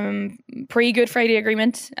pre-Good Friday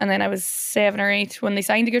Agreement, and then I was 7 or 8 when they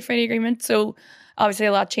signed the Good Friday Agreement. So obviously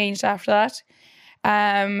a lot changed after that.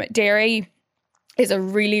 Derry is a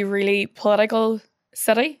really, really political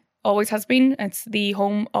city. Always has been. It's the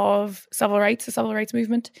home of civil rights. The civil rights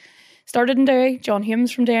movement started in Derry. John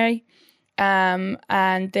Hume's from Derry.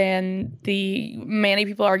 And then many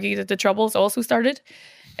people argue that the Troubles also started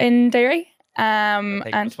in Derry.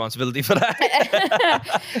 Take responsibility for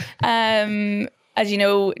that. As you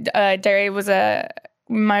know, Derry was a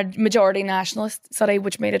majority nationalist city,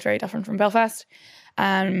 which made it very different from Belfast.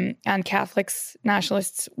 And Catholics,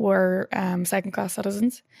 nationalists were second-class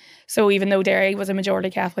citizens. So even though Derry was a majority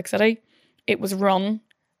Catholic city, it was run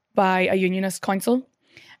by a unionist council.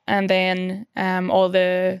 And then all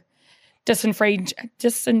the what's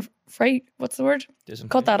the word?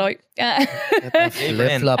 Cut that out.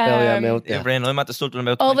 Flip-flop out your mouth Yeah, there. Brian, I'm at the stuttering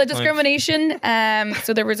about All the 20 times. discrimination.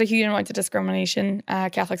 So there was a huge amount of discrimination.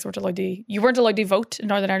 Catholics you weren't allowed to vote in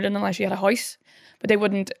Northern Ireland unless you had a house, but they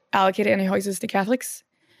wouldn't allocate any houses to Catholics.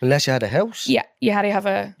 Unless you had a house. Yeah, you had to have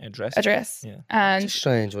a Address. address. Yeah. And It's a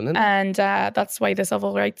strange one, isn't it? and that's why the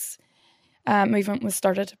civil rights movement was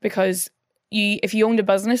started, because if you owned a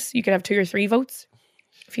business, you could have 2 or 3 votes.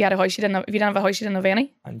 If you had a house, if you didn't have a house, you didn't have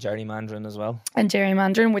any. And gerrymandering as well. And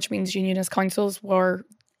gerrymandering, which means unionist councils were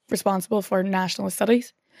responsible for nationalist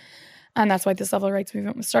studies. And that's why the civil rights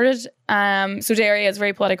movement was started. So Derry is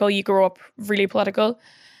very political. You grow up really political,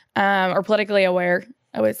 or politically aware,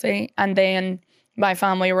 I would say. And then my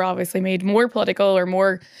family were obviously made more political or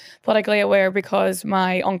more politically aware because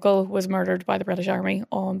my uncle was murdered by the British Army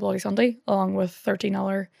on Bloody Sunday, along with 13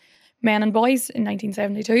 other men and boys in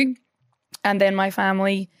 1972. And then my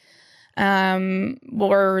family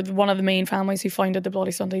were one of the main families who founded the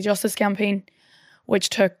Bloody Sunday Justice Campaign, which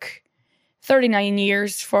took 39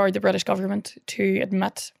 years for the British government to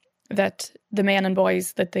admit that the men and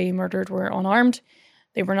boys that they murdered were unarmed.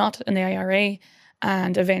 They were not in the IRA.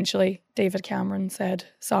 And eventually David Cameron said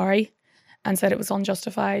sorry and said it was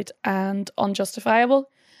unjustified and unjustifiable.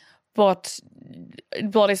 But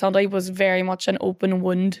Bloody Sunday was very much an open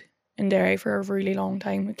wound in Derry for a really long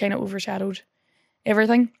time. It kind of overshadowed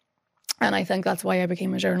everything. And I think that's why I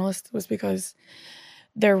became a journalist, was because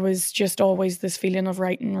there was just always this feeling of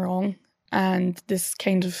right and wrong, and this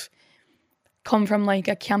kind of come from like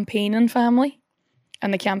a campaigning family,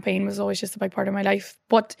 and the campaign was always just a big part of my life.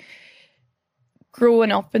 But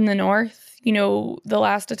growing up in the north, you know, the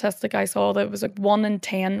last statistic I saw, that was like 1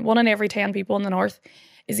 in every 10 people in the north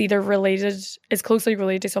is closely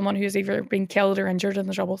related to someone who's either been killed or injured in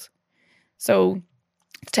the Troubles. So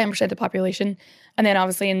it's 10% of the population. And then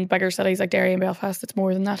obviously in bigger cities like Derry and Belfast, it's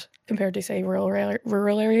more than that compared to, say,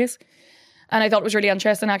 rural areas. And I thought it was really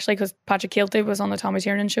interesting, actually, because Patrick Kielty was on the Tommy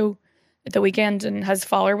Tiernan show at the weekend, and his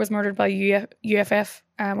father was murdered by UFF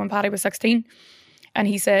when Paddy was 16. And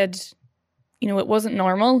he said, you know, it wasn't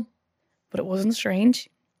normal, but it wasn't strange.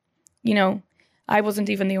 You know, I wasn't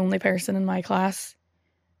even the only person in my class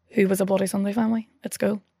who was a Bloody Sunday family at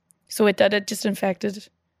school. So it just infected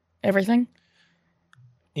everything.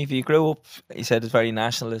 If you grew up, you said it's very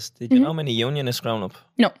nationalist. Did you know many unionists growing up?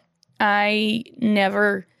 No, I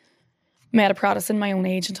never met a Protestant my own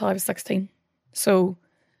age until I was 16. So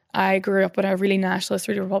I grew up in a really nationalist,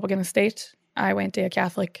 really Republican estate. I went to a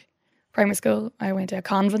Catholic primary school. I went to a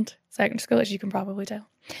convent secondary school, as you can probably tell.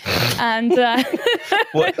 And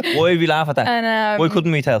Why would we laugh at that? and Why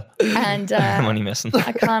couldn't we tell? and I'm only messing.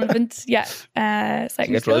 a convent, You secondary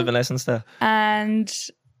get school. driving lessons there. And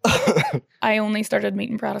I only started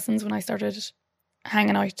meeting Protestants when I started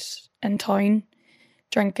hanging out in town,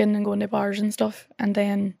 drinking and going to bars and stuff. And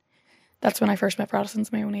then that's when I first met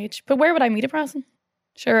Protestants my own age. But where would I meet a Protestant?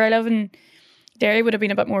 Sure, I live in Derry, would have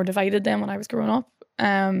been a bit more divided then when I was growing up.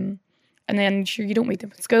 And then sure, you don't meet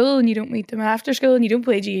them at school, and you don't meet them after school, and you don't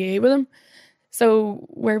play GAA with them. So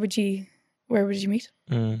where would you meet?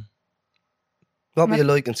 Mm. What were you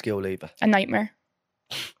like in school, Eva? A nightmare.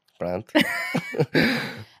 Brand.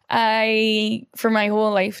 For my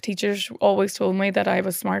whole life, teachers always told me that I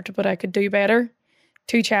was smart, but I could do better.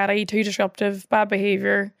 Too chatty, too disruptive, bad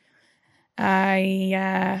behaviour. I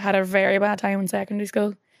had a very bad time in secondary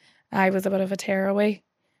school. I was a bit of a tearaway,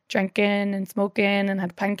 drinking and smoking, and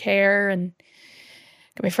had pink hair, and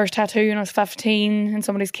got my first tattoo when I was 15 in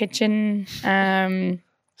somebody's kitchen.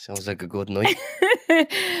 Sounds like a good night.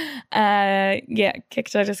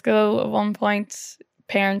 Kicked out of school at one point.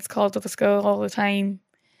 Parents called to the school all the time.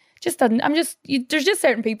 There's just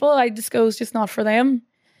certain people, the school's just not for them.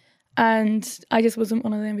 And I just wasn't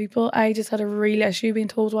one of them people. I just had a real issue being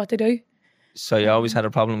told what to do. So you always had a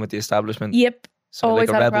problem with the establishment? Yep. So Always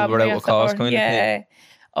like a had a rebel problem without a with cause authority. kind of thing? Yeah.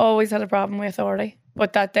 Always had a problem with authority.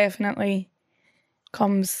 But that definitely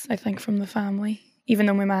comes, I think, from the family. Even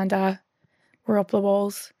though my man and dad were up the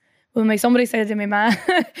walls. When somebody said to my man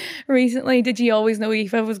recently, did you always know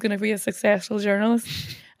Aoife was going to be a successful journalist?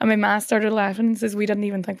 And my man started laughing and says, we didn't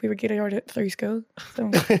even think we would get her through school. So.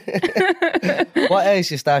 What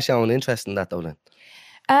age you start showing interest in that though then?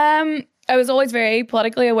 I was always very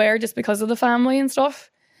politically aware just because of the family and stuff.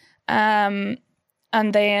 And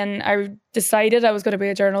then I decided I was going to be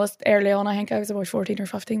a journalist early on. I think I was about 14 or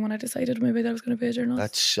 15 when I decided maybe that I was going to be a journalist.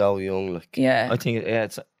 That's so young, like. Yeah. I think, I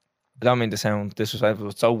don't mean to sound disrespectful,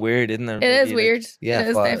 it's so weird, isn't it? It is Really, weird. Yeah, it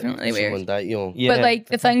is for definitely someone weird. that young. Yeah. But like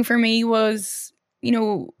the thing for me was, you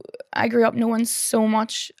know, I grew up knowing so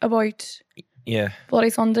much about Yeah. Bloody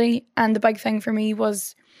Sunday, and the big thing for me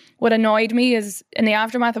was what annoyed me is in the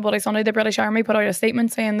aftermath of Bloody Sunday, the British Army put out a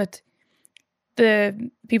statement saying that the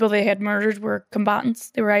people they had murdered were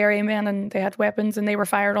combatants. They were IRA men and they had weapons and they were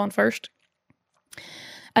fired on first.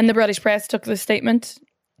 And the British press took the statement,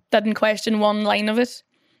 didn't question one line of it,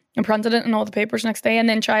 and printed it in all the papers next day, and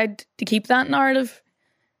then tried to keep that narrative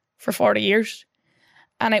for 40 years.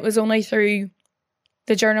 And it was only through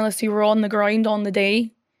the journalists who were on the ground on the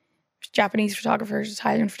day, Japanese photographers,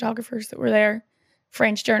 Italian photographers that were there,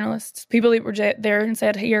 French journalists, people that were there and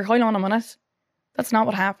said, here, hold on a minute. That's not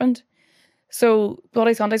what happened. So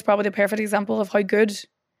Bloody Sunday is probably the perfect example of how good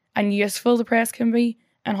and useful the press can be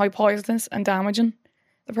and how poisonous and damaging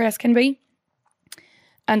the press can be.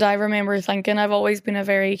 And I remember thinking, I've always been a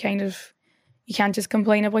very kind of, you can't just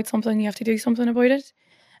complain about something, you have to do something about it.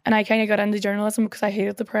 And I kind of got into journalism because I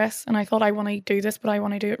hated the press and I thought I want to do this, but I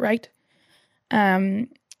want to do it right. And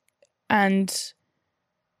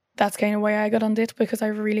that's kind of why I got into it, because I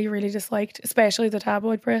really, really disliked, especially the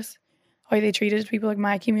tabloid press, how they treated people like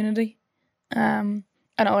my community and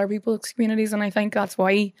other people's communities. And I think that's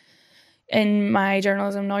why in my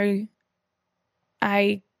journalism now,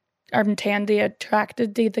 I tend to be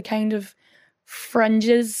attracted to the kind of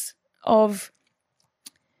fringes of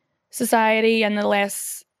society and the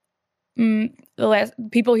less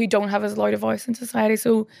people who don't have as loud a voice in society.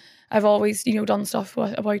 So I've always, done stuff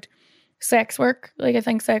about sex work. Like, I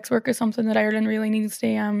think sex work is something that Ireland really needs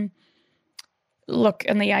to look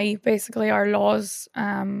in the eye. Basically, our laws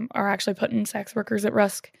are actually putting sex workers at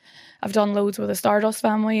risk. I've done loads with the Stardust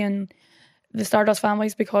family, and the Stardust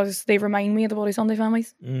families, because they remind me of the Bloody Sunday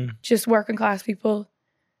families. Just working class people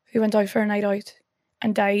who went out for a night out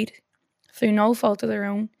and died through no fault of their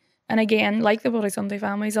own. And again, like the Bloody Sunday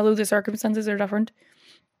families, although the circumstances are different,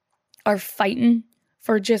 are fighting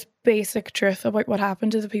for just basic truth about what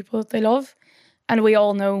happened to the people that they love. And we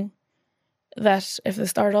all know that if the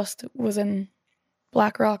Stardust was in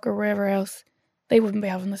Blackrock or wherever else, they wouldn't be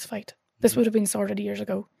having this fight. This would have been sorted years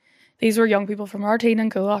ago. These were young people from Artine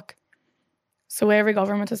and Coolock So every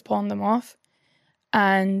government has pawned them off.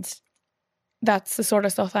 And that's the sort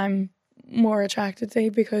of stuff I'm more attracted to,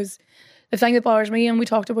 because the thing that bothers me, and we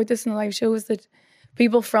talked about this in the live show, is that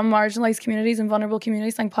people from marginalised communities and vulnerable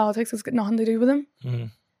communities think politics has got nothing to do with them.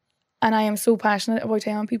 And I am so passionate about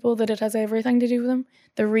telling people that it has everything to do with them.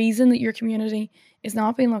 The reason that your community is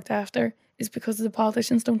not being looked after is because the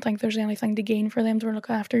politicians don't think there's anything to gain for them to look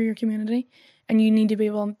after your community. And you need to be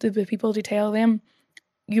able to be people to tell them,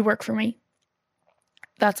 you work for me.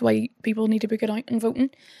 That's why people need to be getting out and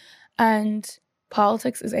voting. And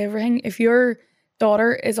politics is everything. If your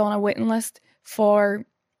daughter is on a waiting list for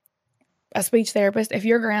a speech therapist, if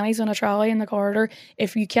your granny's on a trolley in the corridor,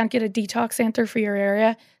 if you can't get a detox centre for your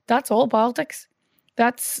area, that's all politics.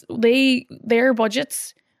 That's their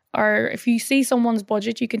budgets are, if you see someone's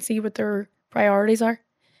budget, you can see what their priorities are.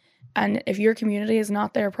 And if your community is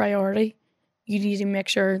not their priority, you need to make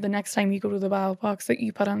sure the next time you go to the ballot box that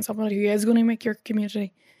you put on somebody who is going to make your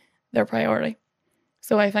community their priority.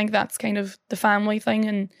 So I think that's kind of the family thing,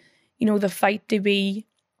 and, you know, the fight to be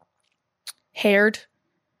heard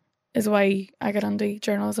is why I got into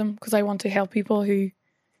journalism, because I want to help people who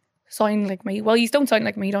sound like me. Well, you don't sound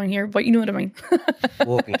like me down here, but you know what I mean.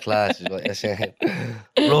 Working class is what you're saying.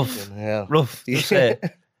 Rough. Yeah. Rough. Just,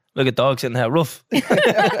 look at dogs sitting there. Rough.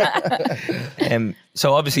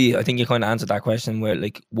 So obviously, I think you kind of answered that question where,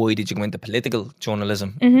 like, why did you go into political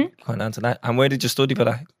journalism? You kind of answered that. And where did you study for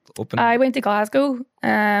that? I went to Glasgow.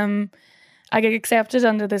 I got accepted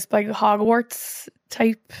into this big Hogwarts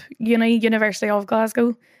type University of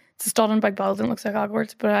Glasgow. It's a stunning big building, looks like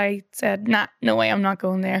Hogwarts. But I said, no way, I'm not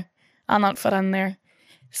going there. I'll not fit in there.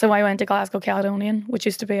 So I went to Glasgow Caledonian, which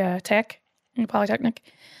used to be a tech in Polytechnic,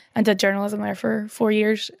 and did journalism there for 4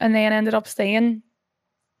 years, and then ended up staying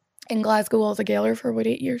in Glasgow altogether for about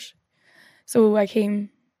 8 years. So I came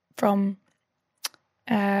from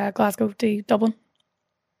Glasgow to Dublin.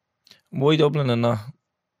 Why Dublin and not?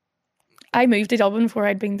 I moved to Dublin before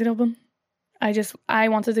I'd been to Dublin. I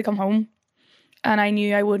wanted to come home, and I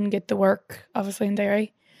knew I wouldn't get the work, obviously, in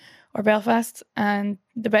Derry or Belfast, and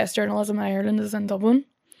the best journalism in Ireland is in Dublin.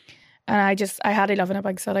 And I had to live in a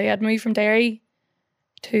big city. I'd moved from Derry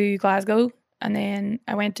to Glasgow, and then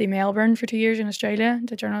I went to Melbourne for 2 years in Australia,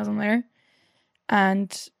 did journalism there.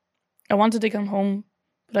 And I wanted to come home,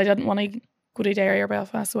 but I didn't want to go to Derry or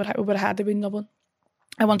Belfast, so it would have had to be in Dublin.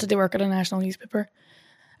 I wanted to work at a national newspaper.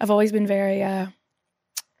 I've always been very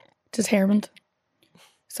determined.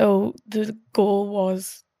 So the goal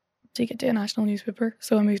was to get to a national newspaper.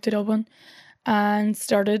 So I moved to Dublin and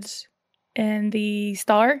started in the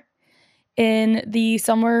Star in the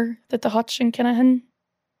summer that the Hutch and Kinahan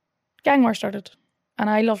gang war started. And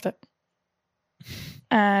I loved it.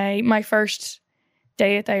 My first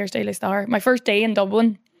day at the Irish Daily Star, my first day in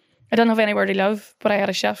Dublin, I don't have anywhere to live, but I had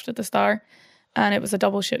a shift at the Star, and it was a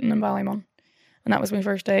double shooting in Ballymun. And that was my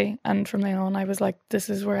first day. And from then on, I was like, this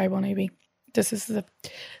is where I want to be. This is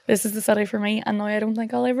the city for me. And now I don't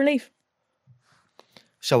think I'll ever leave.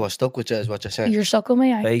 So I stuck with you, is what you're saying. You're stuck with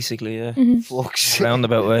me, aye. Basically, yeah. Fuck's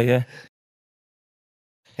Roundabout way, yeah.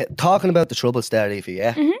 Talking about the troubles there, Aoife,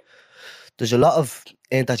 yeah? There's a lot of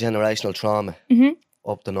intergenerational trauma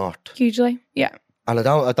up the north. Hugely, yeah. And I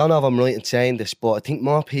don't know if I'm right in saying this, but I think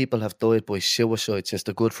more people have died by suicide since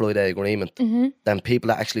the Good Friday Agreement than people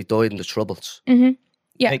that actually died in the troubles.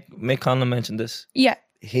 Yeah. Mick Conlon mentioned this. Yeah.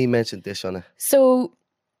 He mentioned this on it. So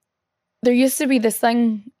there used to be this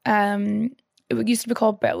thing, it used to be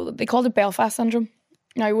called, they called it Belfast Syndrome.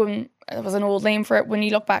 Now, it was an old name for it. When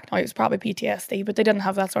you look back now, it was probably PTSD, but they didn't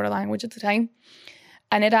have that sort of language at the time.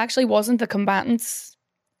 And it actually wasn't the combatants,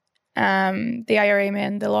 the IRA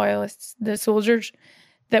men, the loyalists, the soldiers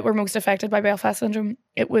that were most affected by Belfast Syndrome.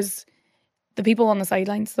 It was the people on the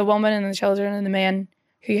sidelines, the women and the children and the men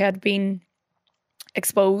who had been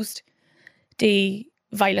exposed to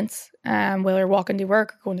violence, whether they're walking to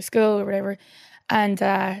work or going to school or whatever.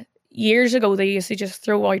 And years ago, they used to just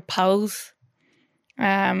throw out pills.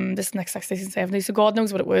 This is in the 60s and 70s, so God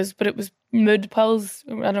knows what it was, but it was mood pills.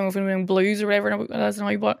 I don't know if it was blues or whatever it is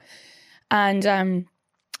now, but and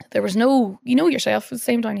there was no, you know yourself, it's the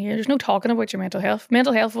same down here, there's no talking about your mental health.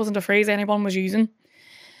 Mental health wasn't a phrase anyone was using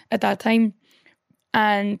at that time,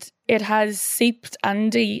 and it has seeped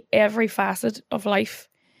into every facet of life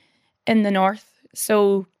in the north.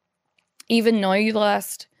 So even now, the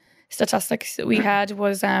last statistics that we had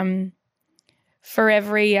was for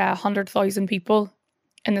every 100,000 people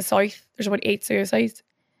in the south, there's about 8 suicides.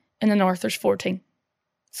 In the north, there's 14.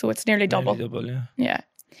 So it's nearly double. Yeah.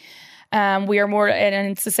 We are more,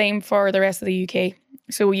 and it's the same for the rest of the UK.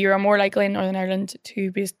 So you are more likely in Northern Ireland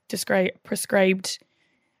to be prescribed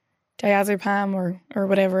diazepam or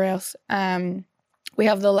whatever else. We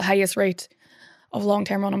have the highest rate of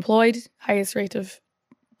long-term unemployed, highest rate of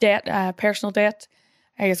debt, personal debt,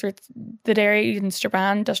 highest rate. The Derry in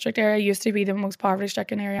Strabane district area used to be the most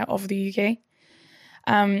poverty-stricken area of the UK.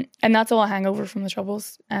 And that's all a hangover from the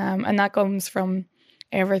Troubles. And that comes from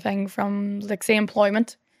everything from, like, say,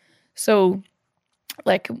 employment. So,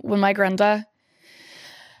 like, when my granddad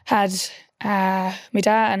had my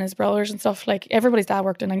dad and his brothers and stuff, like, everybody's dad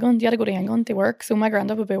worked in England. You had to go to England to work. So my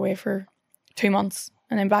granddad would be away for 2 months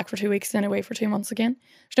and then back for 2 weeks, then away for 2 months again.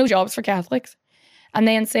 There's no jobs for Catholics. And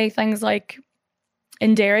then say things like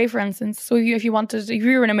in Derry, for instance. So if you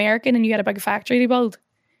were an American and you had a big factory to build,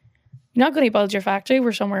 you're not going to build your factory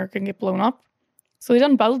where somewhere can get blown up. So they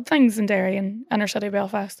didn't build things in Derry and inner city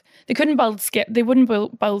Belfast. They couldn't build they wouldn't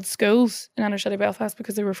build schools in inner city Belfast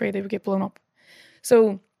because they were afraid they would get blown up.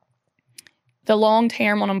 So the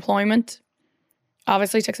long-term unemployment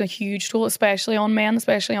obviously takes a huge toll, especially on men,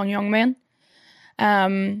 especially on young men.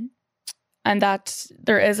 And that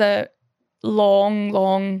there is a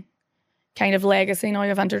long kind of legacy now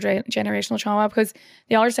of intergenerational trauma, because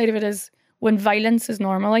the other side of it is when violence is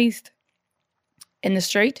normalised in the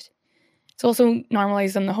street, it's also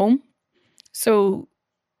normalised in the home. So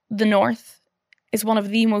the North is one of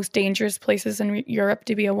the most dangerous places in Europe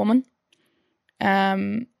to be a woman.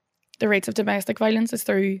 The rates of domestic violence is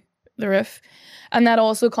through the roof. And that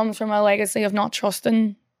also comes from a legacy of not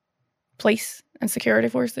trusting police and security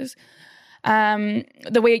forces.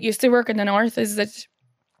 The way it used to work in the North is that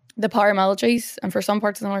the paramilitaries, and for some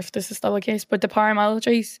parts of the North this is still the case, but the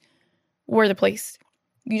paramilitaries were the police.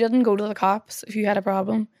 You didn't go to the cops if you had a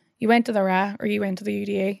problem. You went to the RA or you went to the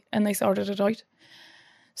UDA and they sorted it out.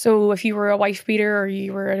 So if you were a wife beater or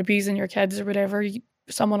you were abusing your kids or whatever,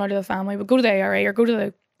 someone out of the family would go to the ARA or go to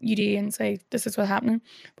the UDA and say, this is what's happening.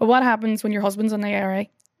 But what happens when your husband's in the ARA?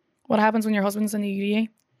 What happens when your husband's in the UDA?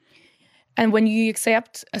 And when you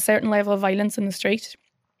accept a certain level of violence in the street,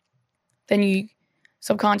 then you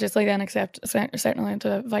subconsciously then accept a certain amount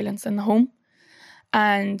of violence in the home.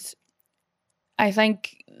 And I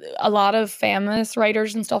think a lot of feminist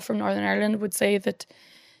writers and stuff from Northern Ireland would say that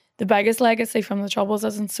the biggest legacy from the Troubles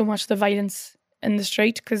isn't so much the violence in the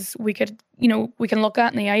street, because we can look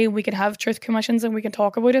at in the eye and we can have truth commissions and we can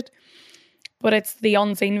talk about it, but it's the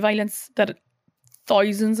unseen violence that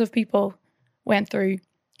thousands of people went through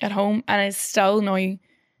at home, and it's still now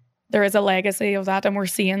there is a legacy of that, and we're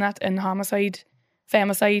seeing that in homicide,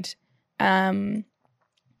 femicide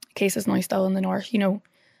cases now still in the North. You know,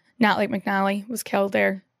 Natalie McNally was killed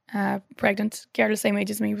there, pregnant, girl the same age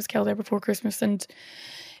as me was killed there before Christmas, and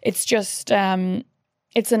it's just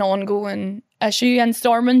it's an ongoing issue. And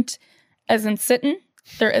Stormont isn't sitting.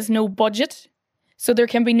 There is no budget, so there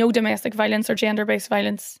can be no domestic violence or gender-based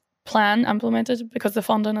violence plan implemented because the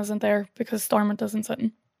funding isn't there, because Stormont isn't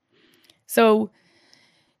sitting. So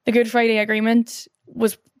the Good Friday Agreement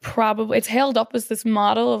was it's held up as this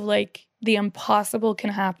model of like the impossible can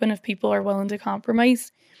happen if people are willing to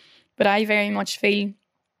compromise. But I very much feel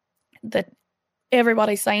that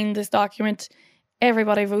everybody signed this document,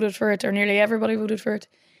 everybody voted for it, or nearly everybody voted for it,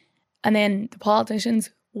 and then the politicians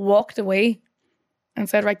walked away and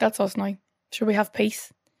said, right, that's us now. Should we have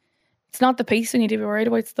peace? It's not the peace we need to be worried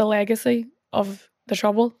about, it's the legacy of the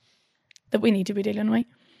trouble that we need to be dealing with.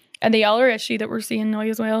 And the other issue that we're seeing now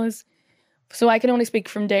as well is, so I can only speak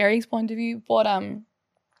from Derry's point of view, but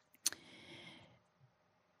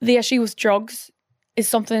the issue with drugs is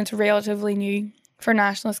something that's relatively new for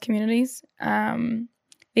nationalist communities. The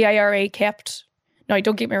IRA kept, now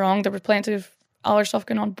don't get me wrong, there was plenty of other stuff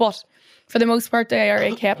going on, but for the most part the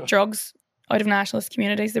IRA kept drugs out of nationalist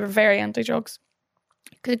communities. They were very anti-drugs.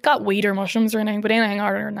 Because it got weed or mushrooms or anything, but anything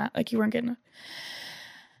harder than that, like, you weren't getting it.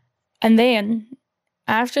 And then,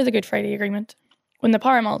 after the Good Friday Agreement, when the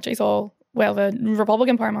paramilitaries the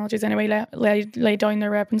Republican paramilitaries anyway, laid down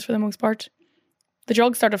their weapons for the most part, the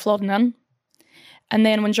drugs started flooding in. And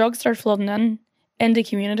then when drugs started flooding in into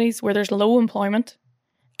communities where there's low employment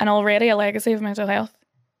and already a legacy of mental health,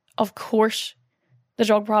 of course the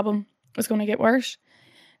drug problem was going to get worse.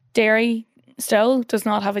 Derry still does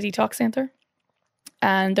not have a detox centre.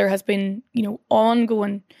 And there has been,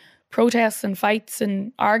 ongoing protests and fights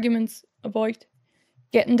and arguments about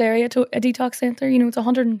getting Derry to a detox centre. It's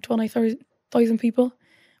 120,000 people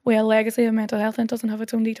with a legacy of mental health and doesn't have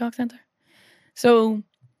its own detox centre. So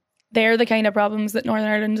they're the kind of problems that Northern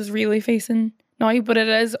Ireland is really facing now. But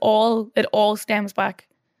it all stems back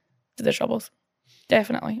to the Troubles,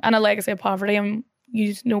 definitely. And a legacy of poverty. And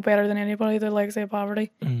you know better than anybody, the legacy of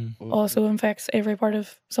poverty also affects every part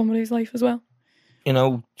of somebody's life as well.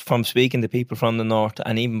 From speaking to people from the North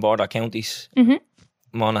and even border counties,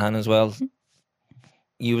 Monaghan as well.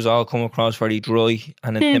 You was all come across very dry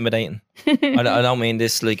and intimidating. I don't mean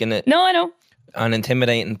this like in it No, I know. and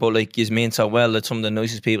intimidating, but like you mean so well that some of the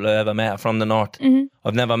nicest people I ever met are from the north.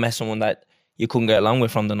 I've never met someone that you couldn't get along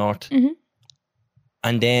with from the north.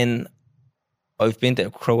 And then I've been to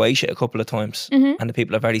Croatia a couple of times, and the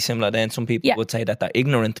people are very similar. Then some people Yeah. would say that they're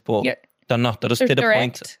ignorant, but Yeah. they're not. They're just They're to the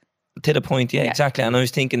direct. point. To the point, yeah, Yeah. exactly. And I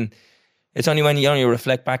was thinking, it's only when you only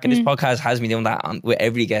reflect back, and this podcast has me doing that with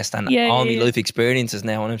every guest and Yeah, all yeah, my yeah. life experiences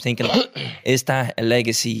now. And I'm thinking, is that a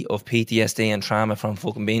legacy of PTSD and trauma from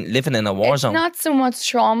fucking living in a war It's zone? not so much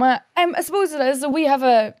trauma. I suppose it is. We have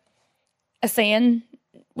a saying,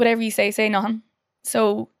 whatever you say nothing.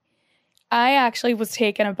 So I actually was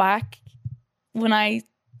taken aback when I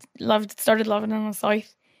started loving in the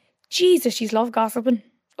South. Jesus, she's love gossiping.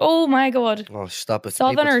 Oh my God. Oh, stop it.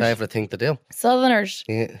 Southerners. People's favourite thing to do. Southerners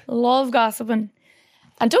Yeah. love gossiping.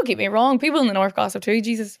 And don't get me wrong, people in the North gossip too,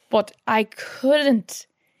 Jesus. But I couldn't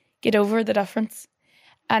get over the difference.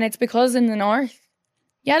 And it's because in the North,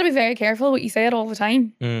 you have to be very careful what you say it all the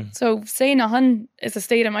time. So say nothing is a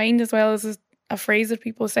state of mind as well as a phrase that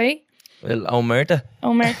people say. Well, Omerta.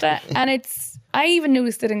 Omerta. And I even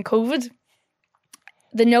noticed it in COVID.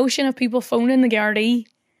 The notion of people phoning the Gardaí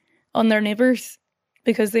on their neighbours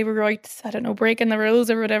because they were out, I don't know, breaking the rules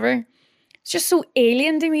or whatever. It's just so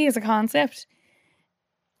alien to me as a concept.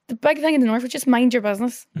 The big thing in the North is just mind your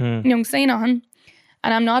business. You know, say nothing.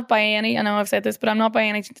 And I'm not by any, I know I've said this, but I'm not by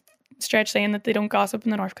any stretch saying that they don't gossip in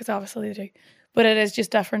the North, because obviously they do. But it is just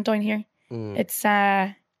different down here. It's,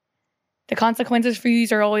 the consequences for you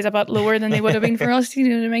are always a bit lower than they would have been for us, you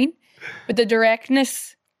know what I mean? But the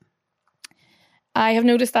directness, I have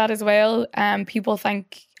noticed that as well. People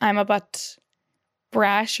think I'm a bit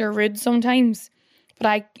brash or rude sometimes,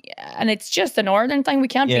 but and it's just a northern thing. We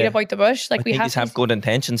can't beat Yeah. about the bush. Like I we think have you have good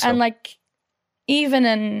intentions. So. and like even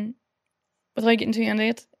in, without getting too into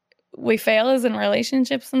it, we fellas in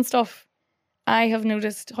relationships and stuff, I have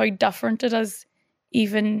noticed how different it is.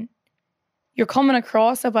 Even you're coming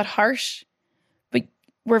across a bit harsh, but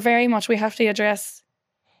we have to address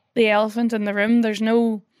the elephant in the room. There's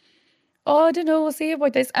no, oh, I don't know, we'll see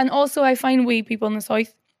about this. And also I find we people in the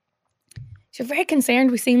South, you're very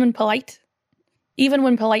concerned with seeming polite, even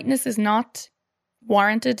when politeness is not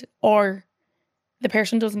warranted or the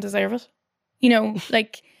person doesn't deserve it. You know,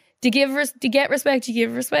 like to get respect, you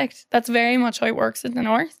give respect. That's very much how it works in the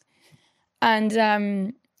North.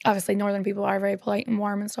 And obviously Northern people are very polite and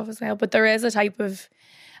warm and stuff as well. But there is a type of,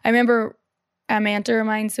 I remember a mentor of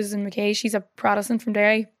mine, Susan McKay, she's a Protestant from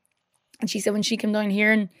Derry. And she said when she came down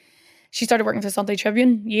here and she started working for the Sunday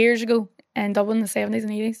Tribune years ago in Dublin in the 70s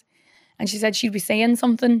and 80s. And she said she'd be saying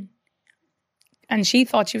something and she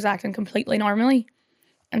thought she was acting completely normally.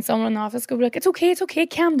 And someone in the office would be like, it's okay,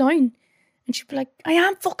 calm down. And she'd be like, I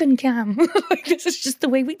am fucking calm. Like, this is just the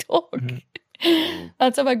way we talk.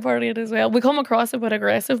 That's a big part of it as well. We come across a bit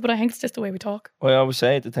aggressive, but I think it's just the way we talk. I always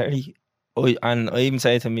say it to 30. And I even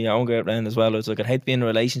say it to me own girlfriend as well. I was like, I'd hate to be in a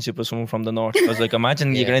relationship with someone from the North. I was like,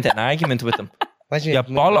 imagine you get into an argument with them. Imagine Yeah, you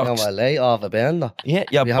come in bollocks. on late off a bender. Yeah,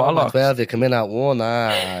 You have bollocks. 12, you come in at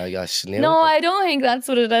 1, you're snooty. No, I don't think that's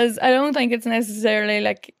what it is. I don't think it's necessarily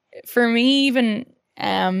like, for me even,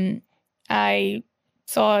 I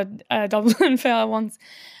saw a Dublin fella once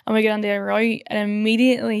and we got on there right and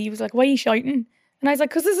immediately he was like, why are you shouting? And I was like,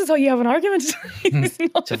 because this is how you have an argument. He was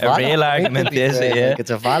not. It's a valid real point, argument, to be this, fair, yeah. like,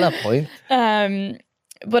 it's a valid point.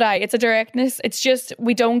 But it's a directness. It's just,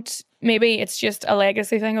 maybe it's just a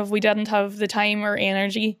legacy thing of we didn't have the time or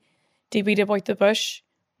energy to beat about the bush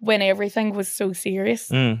when everything was so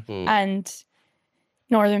serious. And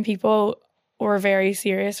Northern people were very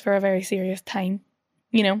serious for a very serious time,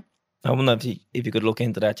 you know? I wonder if you could look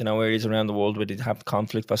into that, you know, areas around the world where they'd have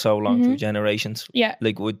conflict for so long through generations. Yeah.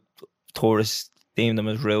 Like would tourists deem them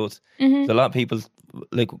as rude? Mm-hmm. There's a lot of people,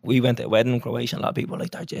 like we went to a wedding in Croatia and a lot of people were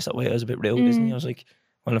like, that just that way, I was a bit rude, isn't he? I was like,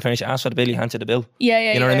 when I finished, ask for the bill, he handed the bill.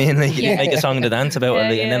 Yeah. You know what I mean? Like, you Yeah. make a song to dance about Yeah, it.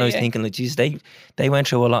 Like, and then I was yeah. thinking, like, geez, they went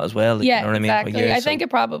through a lot as well. Like, Yeah, you know what I mean? For exactly. years, I so- think it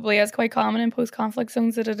probably is quite common in post-conflict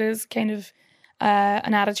zones that it is kind of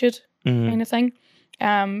an attitude kind of thing.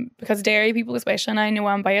 Because Derry people especially, and I know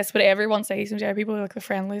I'm biased, but everyone says Derry people are like the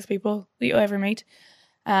friendliest people that you'll ever meet.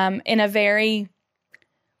 In a very,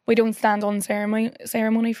 we don't stand on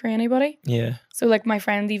ceremony for anybody. Yeah. So like my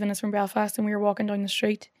friend even is from Belfast and we were walking down the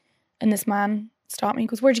street and this man stopped me and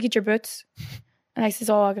goes, where'd you get your boots? And I says,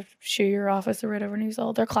 oh, I got shoe your office or whatever. And he was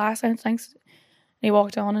all, they're class, thanks. And he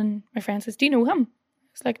walked on and my friend says, do you know him? I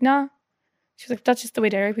was like, nah. She's like, that's just the way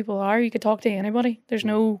Derry people are. You could talk to anybody. There's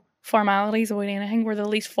no formalities about anything. We're the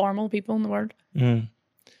least formal people in the world.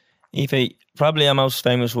 Aoife, probably our most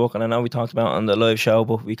famous work, and I know we talked about it on the live show,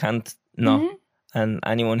 but we can't not. Mhm. And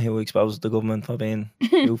anyone who exposes the government for being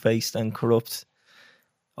two-faced and corrupt,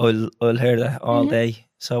 I'll hear that all day.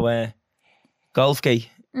 So, Golfgate,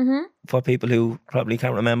 Mhm. for people who probably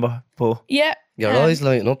can't remember, but Yeah. Your eyes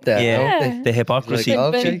lighting up there, Yeah. don't Yeah. they? the hypocrisy. Like,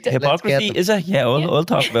 okay, Big- let's get Hypocrisy, them. is it? Yeah, I'll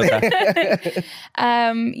talk about that.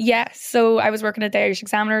 Yeah, so I was working at the Irish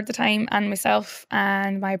Examiner at the time, and myself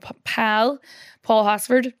and my pal, Paul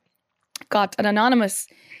Hosford, got an anonymous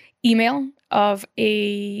email of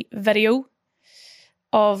a video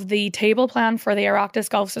of the table plan for the Oireachtas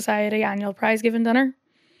Golf Society annual prize giving dinner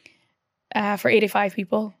for 85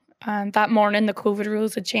 people. And that morning, the COVID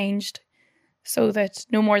rules had changed so that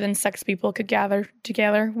no more than 6 people could gather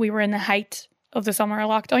together. We were in the height of the summer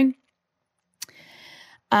lockdown.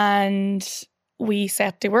 And we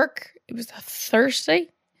set to work. It was a Thursday.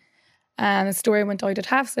 And the story went out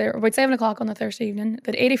at about 7 o'clock on the Thursday evening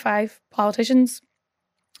that 85 politicians,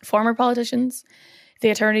 former politicians,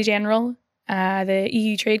 the Attorney General, the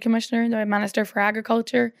EU Trade Commissioner, the Minister for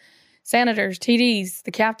Agriculture, senators, TDs,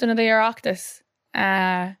 the captain of the Oireachtas,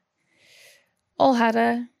 all had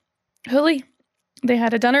a hoolie. They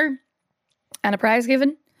had a dinner and a prize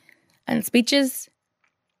given and speeches.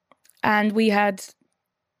 And we had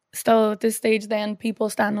still at this stage then people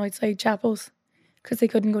standing outside chapels because they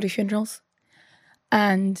couldn't go to funerals.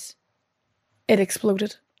 And it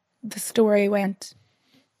exploded. The story went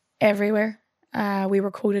everywhere. We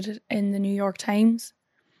were quoted in the New York Times.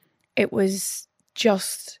 It was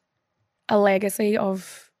just a legacy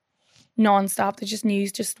of non-stop. The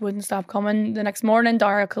news just wouldn't stop coming. The next morning,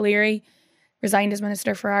 Dara Calleary resigned as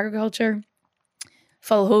Minister for Agriculture.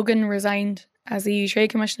 Phil Hogan resigned as the EU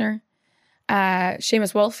Trade Commissioner.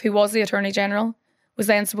 Seamus Wolfe, who was the Attorney General, was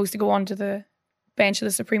then supposed to go on to the bench of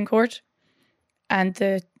the Supreme Court. And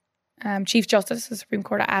the Chief Justice of the Supreme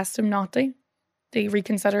Court asked him not to. They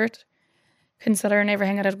reconsider it, considering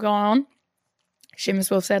everything that had gone on.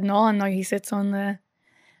 Seamus Wolfe said no, and now he sits on the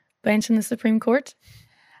bench in the Supreme Court.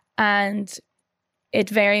 And it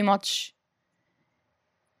very much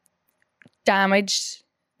damaged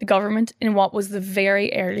the government in what was the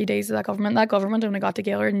very early days of that government. That government only got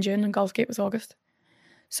together in June and Golfgate was August.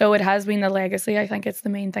 So it has been the legacy. I think it's the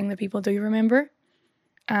main thing that people do remember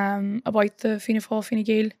about the Fianna Fáil, Fine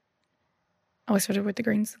Gael. I was sort of with the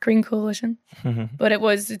Greens, the Green Coalition. But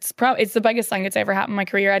it's the biggest thing that's ever happened in my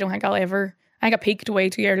career. I think I peaked way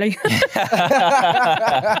too early. So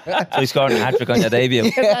he scored a hat-trick on your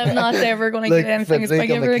debut. I'm not ever going to get anything as big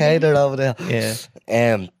ever again. over there.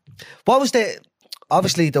 Yeah. What was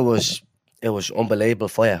obviously it was unbelievable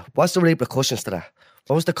for you. What's the repercussions to that?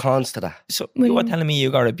 What was the cons to that? So you were telling me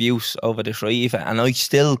you got abuse over this, right, Aoife? And I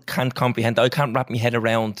still can't comprehend. I can't wrap my head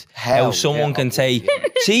around how someone can say,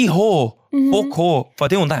 see her, fuck her for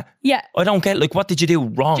doing that. Yeah. I don't get, what did you do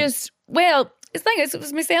wrong? The thing is, it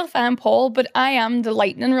was myself and Paul, but I am the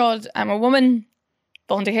lightning rod. I'm a woman,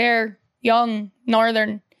 blonde hair, young,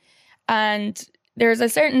 northern. And there's a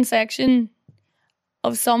certain section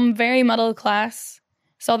of some very middle class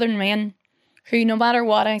southern men who, no matter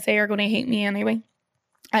what I say, are going to hate me anyway.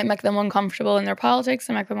 I make them uncomfortable in their politics.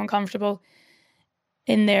 I make them uncomfortable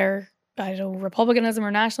in their, republicanism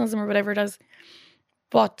or nationalism or whatever it is.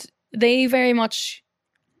 But they very much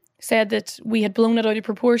said that we had blown it out of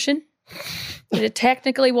proportion, that it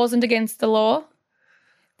technically wasn't against the law,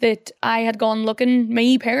 that I had gone looking,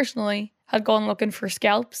 me personally, had gone looking for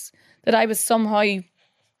scalps, that I was somehow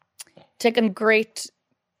taking great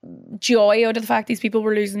joy out of the fact these people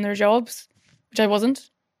were losing their jobs, which I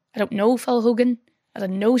wasn't. I don't know Phil Hogan. I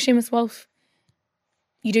don't know Seamus Wolfe.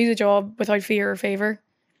 You do the job without fear or favour.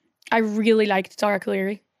 I really liked Dara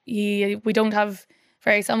Calleary. We don't have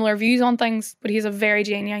very similar views on things, but he's a very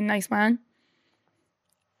genuine, nice man.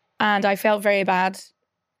 And I felt very bad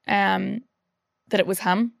that it was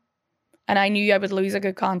him. And I knew I would lose a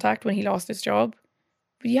good contact when he lost his job.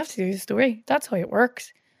 But you have to do the story. That's how it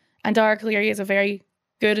works. And Dara Calleary is a very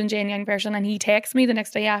good and genuine person. And he texted me the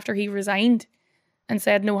next day after he resigned and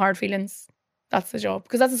said, no hard feelings. That's the job.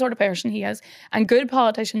 Because that's the sort of person he is. And good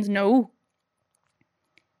politicians know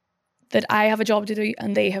that I have a job to do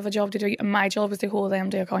and they have a job to do. And my job is to hold them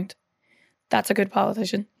to account. That's a good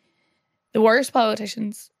politician. The worst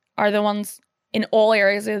politicians are the ones in all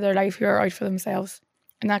areas of their life who are out for themselves.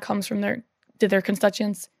 And that comes from their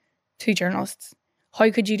constituents to journalists. How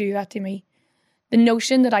could you do that to me? The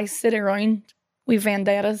notion that I sit around with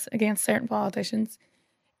vendettas against certain politicians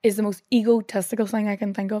is the most egotistical thing I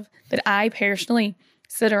can think of. That I personally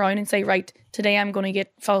sit around and say, right, today I'm going to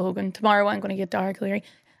get Phil Hogan, tomorrow I'm going to get Dara Calleary.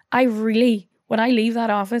 I really, when I leave that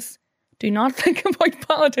office, do not think about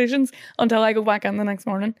politicians until I go back in the next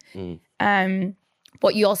morning. Mm.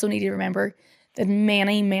 But you also need to remember that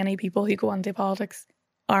many people who go into politics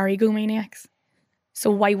are egomaniacs. So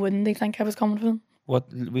why wouldn't they think I was coming for them? What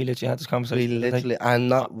we literally had this conversation. We the other day. literally, and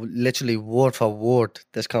not literally word for word,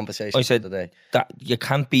 this conversation I said today. that you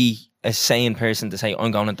can't be a sane person to say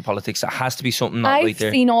I'm going into politics. It has to be something not right I've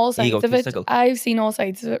there. seen all sides of it. Egotistical. I've seen all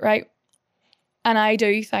sides of it, right? And I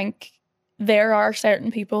do think there are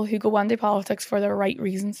certain people who go into politics for the right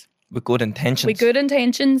reasons. With good intentions. With good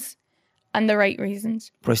intentions and the right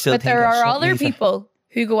reasons. But I still But think there there's are something other even- people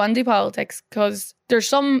who go into politics because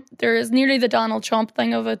there is nearly the Donald Trump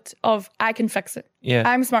thing of it, of I can fix it. Yeah.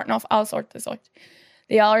 I'm smart enough, I'll sort this out.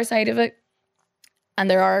 The other side of it, and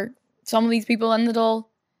there are some of these people in the Dáil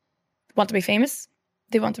want to be famous.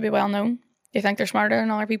 They want to be well known. They think they're smarter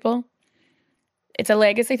than other people. It's a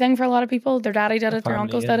legacy thing for a lot of people. Their daddy did it, their family,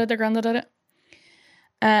 uncles yeah. did it, their granddad did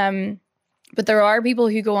it. But there are people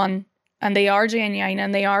who go on and they are genuine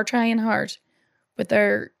and they are trying hard. But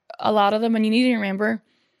there a lot of them, and you need to remember,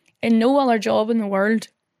 in no other job in the world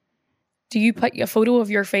do you put a photo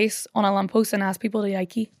of your face on a lamppost and ask people to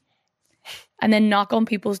like you, and then knock on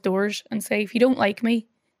people's doors and say, if you don't like me,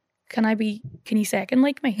 can you second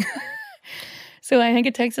like me? So I think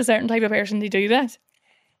it takes a certain type of person to do that.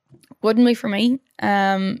 Wouldn't be for me.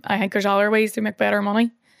 I think there's other ways to make better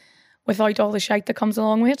money without all the shite that comes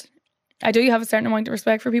along with it. I do have a certain amount of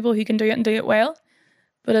respect for people who can do it and do it well.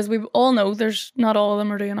 But as we all know, there's not all of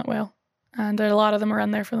them are doing it well. And a lot of them are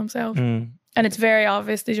in there for themselves. Mm. And it's very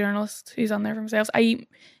obvious, the journalist who's on there for themselves. I eat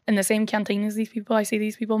in the same canteen as these people. I see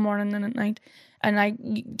these people morning and at night.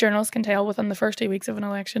 And journalists can tell within the first 2 weeks of an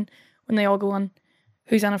election when they all go on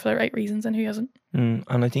who's in it for the right reasons and who isn't. And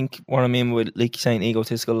I think what I mean with, like saying,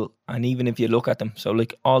 egotistical, and even if you look at them, so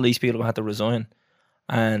like all these people had to resign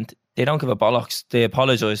and they don't give a bollocks. They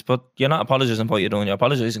apologise, but you're not apologising for what you're doing. You're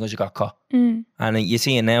apologising because you got caught. Mm. And you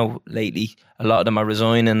see it now lately, a lot of them are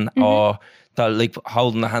resigning or they're like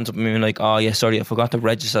holding their hands up and being like, oh yeah, sorry, I forgot to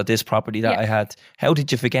register this property that Yeah. I had. How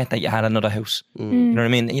did you forget that you had another house? You know what I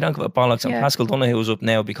mean? You don't give a bollocks. And Yeah. Pascal Donoghue's up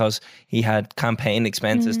now because he had campaign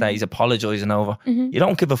expenses that he's apologising over. You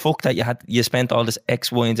don't give a fuck that you spent all this X,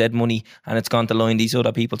 Y and Z money and it's gone to line these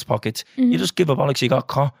other people's pockets. You just give a bollocks you got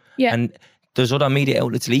caught. Yeah. And there's other media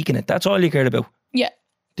outlets leaking it. That's all you cared about. Yeah.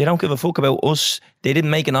 They don't give a fuck about us. They didn't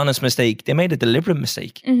make an honest mistake. They made a deliberate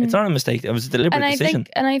mistake. It's not a mistake. It was a deliberate decision.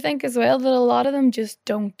 I think as well that a lot of them just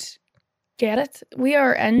don't get it. We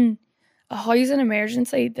are in a housing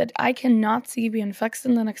emergency that I cannot see being fixed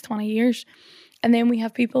in the next 20 years. And then we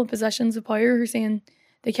have people in positions of power who are saying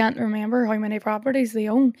they can't remember how many properties they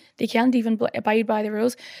own. They can't even abide by the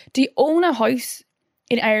rules. To own a house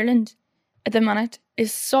in Ireland at the minute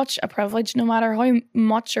is such a privilege, no matter how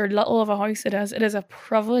much or little of a house it is. It is a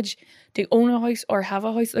privilege to own a house or have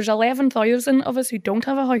a house. There's 11,000 of us who don't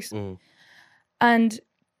have a house. And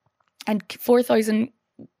 4,000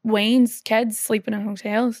 Wayne's kids sleeping in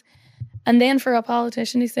hotels. And then for a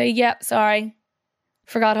politician to say, yep, sorry,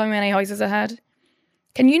 forgot how many houses I had.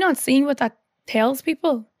 Can you not see what that tells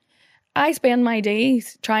people? I spend my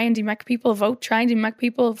days trying to make people vote, trying to make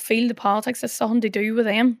people feel the politics has something to do with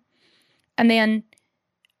them. And then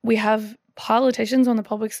we have politicians on the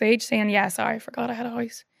public stage saying, yeah, sorry, I forgot I had a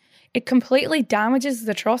house. It completely damages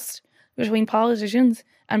the trust between politicians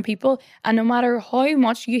and people. And no matter how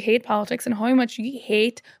much you hate politics and how much you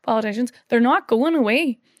hate politicians, they're not going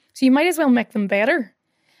away. So you might as well make them better.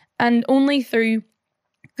 And only through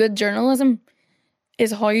good journalism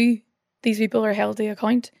is how these people are held to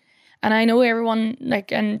account. And I know everyone,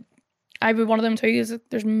 like, and I'd be one of them too, is that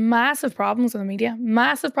there's massive problems with the media.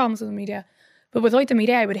 Massive problems with the media. But without the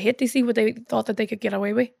media, I would hate to see what they thought that they could get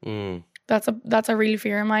away with. That's a real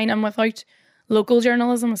fear of mine. And without local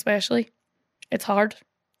journalism especially, it's hard.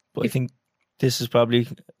 But I think this is probably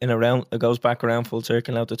it goes back around full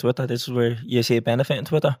circle out to Twitter. This is where you see a benefit in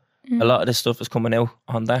Twitter. A lot of this stuff is coming out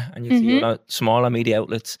on that, and you see other smaller media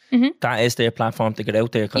outlets. That is their platform to get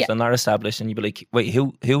out there because they're not established. And you'd be like, wait,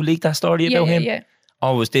 who leaked that story about him? Yeah.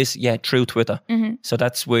 Oh, was this? Yeah, through Twitter. So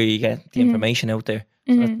that's where you get the information out there.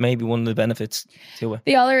 So that's maybe one of the benefits to it.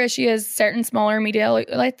 The other issue is certain smaller media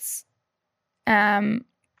outlets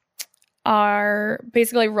are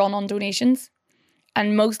basically run on donations.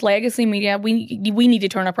 And most legacy media, we need to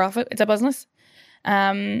turn a profit. It's a business.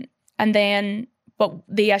 But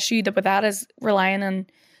the issue with that is relying on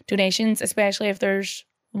donations, especially if there's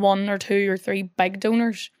 1 or 2 or 3 big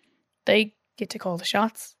donors. They get to call the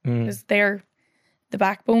shots because they're the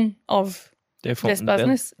backbone of this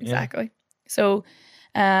business. Exactly. So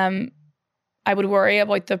I would worry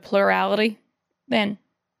about the plurality then.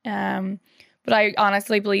 But I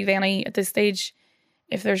honestly believe at this stage,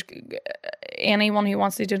 if there's anyone who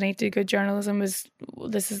wants to donate to good journalism,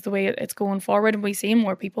 this is the way it's going forward. And we see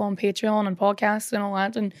more people on Patreon and podcasts and all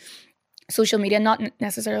that, and social media, not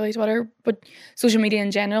necessarily Twitter, but social media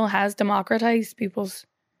in general has democratized people's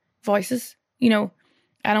voices. You know,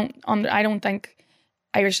 I don't think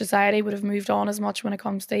Irish society would have moved on as much when it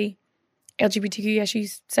comes to LGBTQ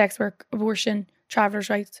issues, sex work, abortion, travellers'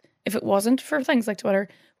 rights, if it wasn't for things like Twitter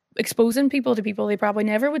exposing people to people they probably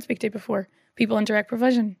never would speak to before. People in direct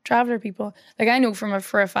provision, traveller people. Like, I know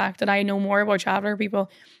for a fact that I know more about traveller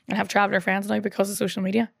people and have traveller friends now because of social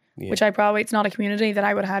media. Yeah. Which it's not a community that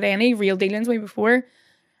I would have had any real dealings with before.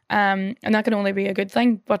 And that can only be a good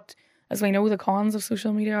thing. But as we know, the cons of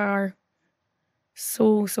social media are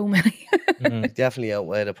so many. Like, definitely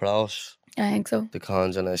outweigh the pros, I think so. the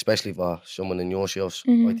cons, and especially for someone in your shoes.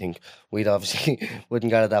 Mhm. I think we'd obviously wouldn't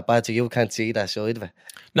get it that bad, so you can't see that side of it.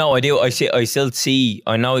 No, I do. I still see.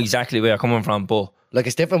 I know exactly where you're coming from, but Like,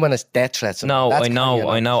 it's different when it's death threats. no, That's I know,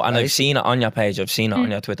 kinda and right? I've seen it on your page. I've seen it on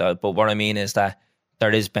your Twitter. But what I mean is that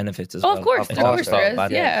there is benefits as Oh, well. of course Of there course is. Not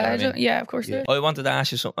bad, Yeah, you know what I mean? of course there is. I wanted to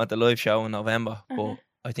ask you something at the live show in November, but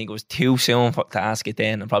I think it was too soon to ask it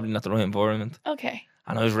then, and probably not the right environment. Okay.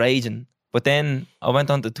 And I was raging. But then I went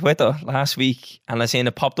onto Twitter last week and I seen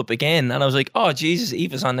it popped up again, and I was like, "Oh Jesus,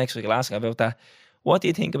 Eva's on next week. I'll ask her about that." What do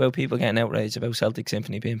you think about people getting outraged about Celtic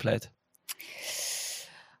Symphony being played?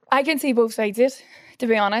 I can see both sides of it, to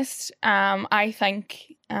be honest. I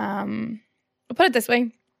think, I'll put it this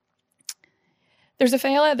way. There's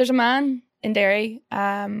a man in Derry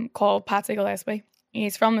called Patsy Gillespie.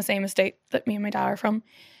 He's from the same estate that me and my dad are from.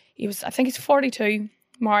 I think he's 42,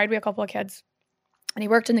 married with a couple of kids. And he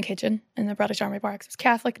worked in the kitchen in the British Army barracks. He was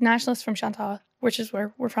Catholic, nationalist from Chantal, which is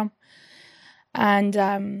where we're from. And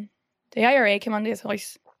the IRA came onto his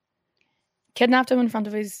house, kidnapped him in front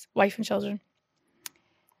of his wife and children,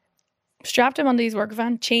 strapped him onto his work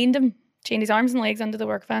van, chained his arms and legs under the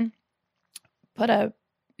work van, put a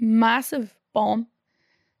massive bomb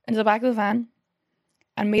into the back of the van,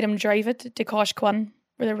 and made him drive it to Coshquan,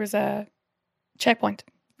 where there was a checkpoint,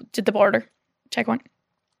 to the border checkpoint.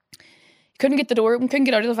 He couldn't get the door open, couldn't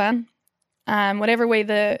get out of the van. Whatever way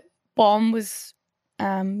the bomb was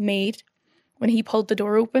made, when he pulled the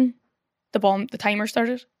door open, the timer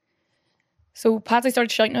started. So Patsy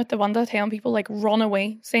started shouting out the window, telling people, like, run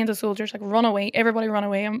away, saying to soldiers, like, run away, everybody run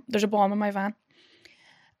away, there's a bomb in my van.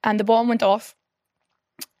 And the bomb went off,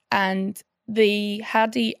 and they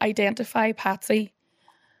had to identify Patsy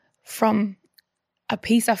from a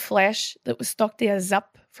piece of flesh that was stuck to a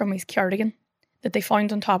zip from his cardigan that they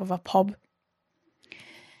found on top of a pub.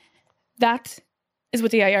 That is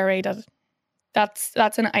what the IRA did. That's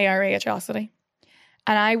an IRA atrocity.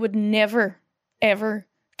 And I would never, ever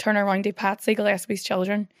turn around to Patsy Gillespie's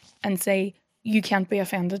children and say, you can't be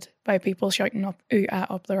offended by people shouting up, ooh, ah,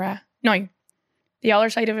 up the rah. Now, the other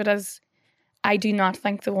side of it is, I do not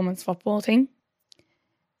think the women's football team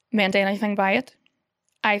meant anything by it.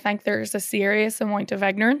 I think there's a serious amount of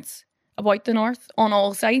ignorance about the North on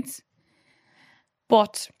all sides.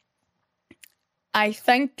 But I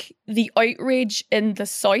think the outrage in the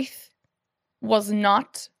South was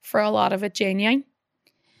not, for a lot of it, genuine.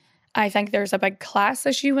 I think there's a big class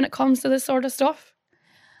issue when it comes to this sort of stuff.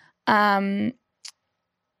 But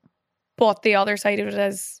the other side of it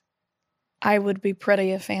is, I would be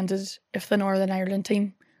pretty offended if the Northern Ireland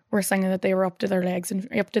team were singing that they were up to their legs and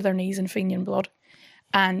up to their knees in Fenian blood.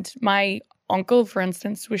 And my uncle, for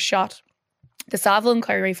instance, was shot. The Savile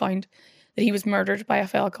inquiry found that he was murdered by a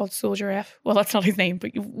fella called Soldier F. Well, that's not his name,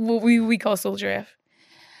 but we call Soldier F.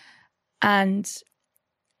 And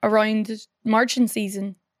around marching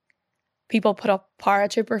season, people put up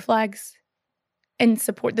paratrooper flags in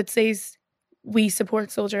support that says, we support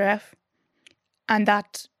Soldier F. And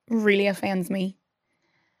that really offends me.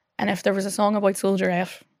 And if there was a song about Soldier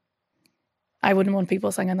F, I wouldn't want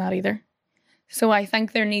people singing that either. So I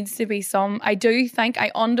think there needs to be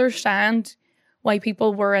I understand why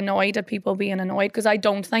people were annoyed at people being annoyed, because I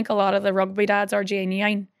don't think a lot of the rugby dads are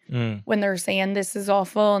genuine when they're saying this is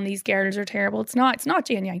awful and these girls are terrible. It's not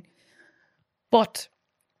genuine. But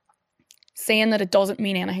saying that it doesn't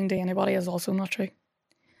mean anything to anybody is also not true.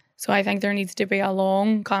 So I think there needs to be a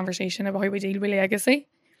long conversation about how we deal with legacy.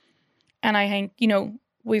 And I think,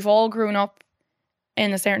 we've all grown up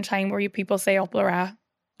in a certain time where people say up the rah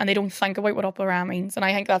and they don't think about what up the rah means. And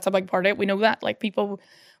I think that's a big part of it. We know that. Like, people,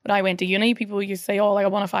 when I went to uni, people used to say, oh, like, I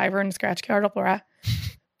want a fiver and a scratch card up the rah.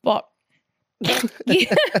 But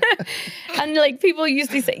and like people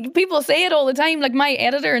say it all the time. Like, my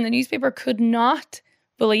editor in the newspaper could not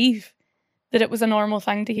believe that it was a normal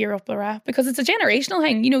thing to hear up the rah, because it's a generational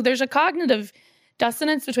thing. There's a cognitive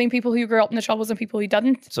dissonance between people who grew up in the Troubles and people who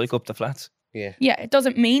didn't. It's like up the flats. Yeah. Yeah, it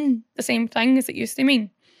doesn't mean the same thing as it used to mean.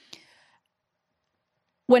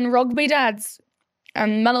 When rugby dads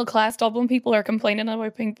and middle class Dublin people are complaining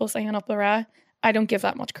about people signing up the RA, I don't give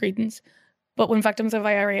that much credence. But when victims of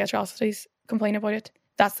IRA atrocities complain about it,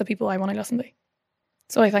 that's the people I want to listen to.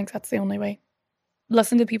 So I think that's the only way.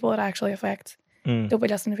 Listen to people it actually affects. Mm. Don't be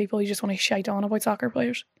listening to people who just want to shite on about soccer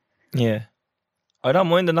players. Yeah. I don't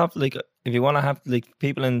mind enough. Like, if you want to have, like,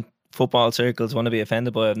 people in football circles want to be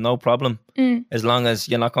offended by it, no problem. As long as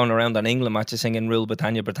you're not going around on England matches singing Rule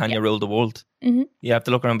Britannia, Britannia rule the world. Mhm. You have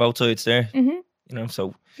to look around both sides there. Mhm. You know,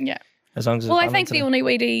 so Yeah. as long as Well, I there's think balance the in it. only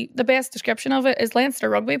way the best description of it is Leinster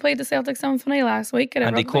Rugby played the Celtic semi-final last week at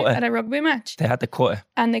And they cut it. at a rugby match. They had to cut it.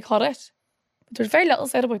 And they cut it. But there's very little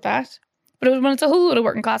said about that. But it was when it's a whole load of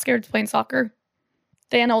working class kids playing soccer,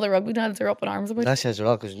 then all the rugby dads are up in arms about it. That says it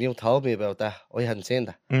all, because you told me about that. I hadn't seen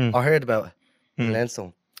that. Mm. I heard about it in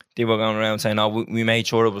Leinster. They were going around saying, "Oh, we made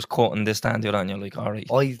sure it was cut and this, that, and the other." And you're like, "All right,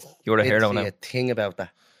 I you're a did hero see now." a thing about that.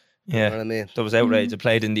 Yeah, You know what I mean? there was outrage. It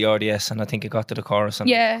played in the RDS, and I think it got to the chorus. And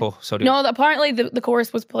Yeah. cut. So they, No, apparently the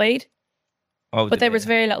chorus was played, oh, but they- there was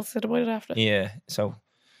very little said about it after. yeah. So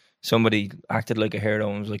somebody acted like a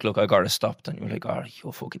hero and was like, "Look, I got it stopped," and you're like, "Oh,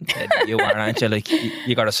 you're fucking dead. You are, aren't you? Like,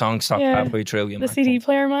 you got a song stopped Yeah. halfway through. You The mad CD cunt."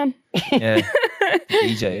 player, man. Yeah,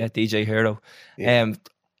 DJ Hero. Yeah.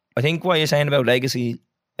 I think what you're saying about legacy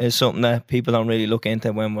is something that people don't really look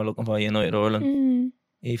into when we're looking for United Ireland. Mm.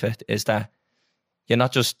 Aoife, is that you're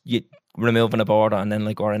not just removing a border and then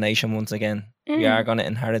like we're a nation once again. We are going to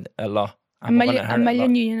inherit a lot. A And we're gonna million, a inherit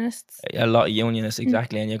million unionists. a lot of unionists,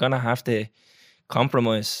 exactly, and you're going to have to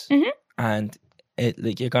compromise, and it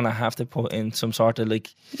like you're going to have to put in some sort of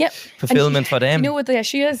like Yep. fulfillment for them. You know what the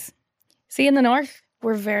issue is? See, in the north,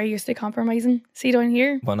 we're very used to compromising. See, down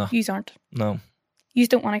here, Why not? yous aren't. No, Yous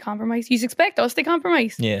don't want to compromise. Yous expect us to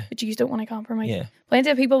compromise. yeah, But yous don't want to compromise. yeah, Plenty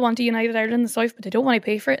of people want to unite Ireland in the south, but they don't want to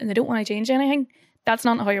pay for it and they don't want to change anything. That's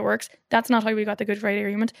not how it works. That's not how we got the Good Friday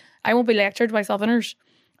Agreement. I won't be lectured by Southerners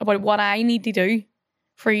about what I need to do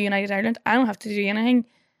for United Ireland. I don't have to do anything.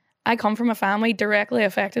 I come from a family directly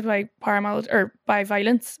affected by paramilitary or by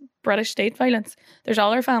violence, British state violence. There's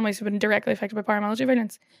all our families who've been directly affected by paramilitary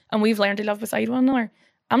violence, and we've learned to live beside one another.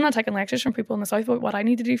 I'm not taking lectures from people in the south about what I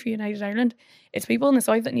need to do for United Ireland. It's people in the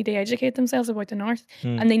south that need to educate themselves about the north,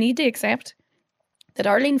 and they need to accept that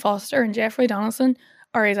Arlene Foster and Jeffrey Donaldson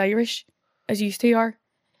are as Irish as used to are.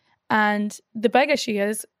 And the big issue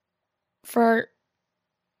is for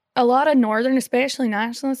a lot of northern, especially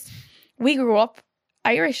nationalists, we grew up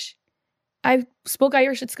Irish. I spoke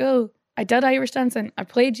Irish at school. I did Irish dancing. I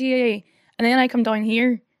played GAA. And then I come down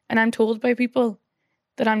here and I'm told by people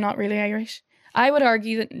that I'm not really Irish. I would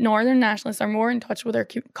argue that northern nationalists are more in touch with their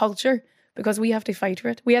culture because we have to fight for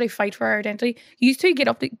it. We had to fight for our identity. You used to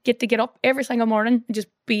get to get up every single morning and just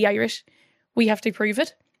be Irish. We have to prove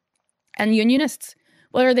it. And unionists,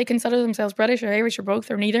 whether they consider themselves British or Irish or both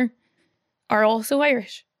or neither, are also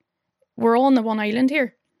Irish. We're all on the one island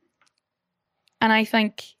here. And I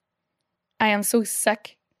think I am so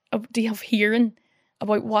sick of hearing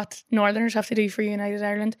about what Northerners have to do for United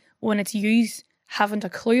Ireland when it's yous haven't a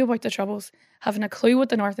clue about the Troubles, having a clue what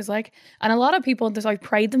the North is like. And a lot of people in the South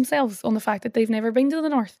pride themselves on the fact that they've never been to the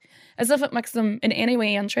North, as if it makes them in any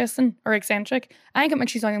way interesting or eccentric. I think it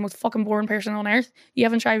makes you sound like the most fucking boring person on earth. You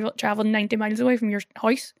haven't travelled 90 miles away from your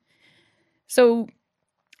house. So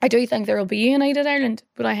I do think there will be a United Ireland,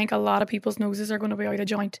 but I think a lot of people's noses are going to be out of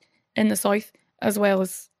joint in the South as well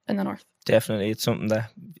as in the North. definitely. It's something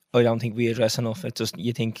that I don't think we address enough. It's just,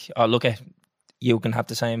 you think, oh, look at, you can have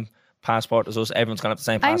the same passport as us. Everyone's going to have the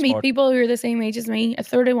same I passport. meet people who are the same age as me at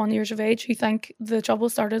 31 years of age who think the trouble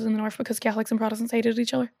started in the North because Catholics and Protestants hated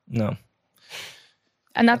each other. No,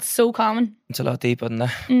 And that's so common. it's a lot deeper than that.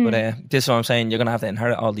 Mm. But this is what I'm saying. You're going to have to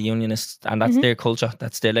inherit all the unionists, and that's their culture.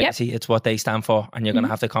 That's their legacy. It's what they stand for, and you're going to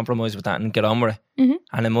have to compromise with that and get on with it. Mhm.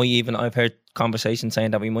 And it might even, I've heard conversations saying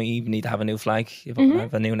that we might even need to have a new flag if we're going to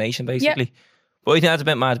have a new nation, basically. But I think that's a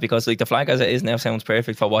bit mad because like the flag as it is now sounds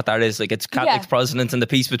perfect for what that is. Like it's Catholics, Yeah. Protestants, and the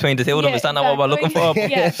peace between the two of them. Yeah, Is that not what we're looking for?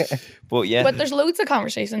 exactly. Yeah. But yeah, But there's loads of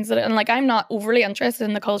conversations that, and like I'm not overly interested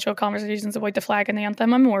in the cultural conversations about the flag and the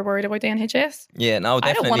anthem. I'm more worried about the NHS. yeah, no,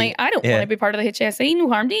 I don't definitely. want to be part of the HSE. No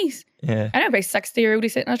harm these. Yeah, I don't pay 60 euro to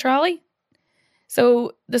sit in a trolley.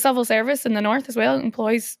 So the civil service in the north as well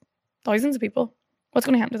employs thousands of people. What's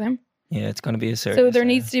going to happen to them? yeah, it's going to be a serious. So there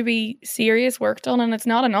needs to be serious work done, and it's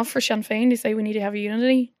not enough for Sinn Féin to say we need to have a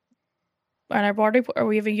unity on our border, or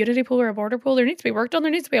we have a unity pool or a border pool. There needs to be work done.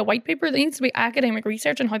 There needs to be a white paper. There needs to be academic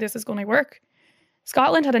research on how this is going to work.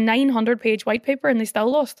 Scotland had a 900-page white paper and they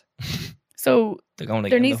still lost. So They're going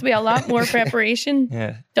there needs to be a lot more preparation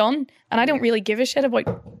Yeah. done. And I don't really give a shit about,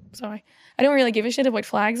 I don't really give a shit about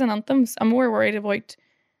flags and anthems. I'm more worried about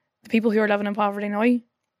the people who are living in poverty now.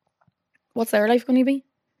 What's their life going to be?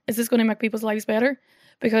 Is this going to make people's lives better?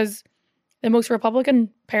 Because the most Republican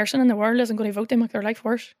person in the world isn't going to vote to make their life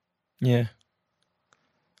worse. Yeah.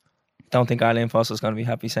 Don't think Arlene Foster's going to be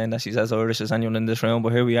happy saying that she's as Irish as anyone in this room,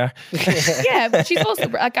 but here we are. Yeah, but she's also,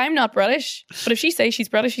 like, I'm not British, but if she says she's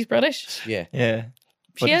British, she's British. Yeah. Yeah.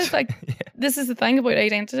 She is, like, this is the thing about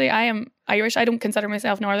identity. I am Irish. I don't consider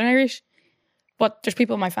myself Northern Irish, but there's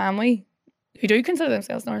people in my family who do consider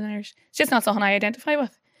themselves Northern Irish. It's just not something I identify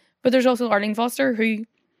with. But there's also Arlene Foster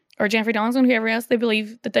or Jeffrey Donaldson, whoever else, they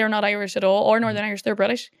believe that they're not Irish at all or Northern Irish, they're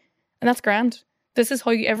British. And that's grand. This is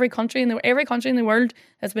how every country in the world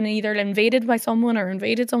has been either invaded by someone or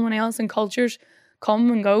invaded someone else, and cultures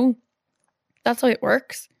come and go. That's how it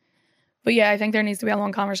works. But yeah, I think there needs to be a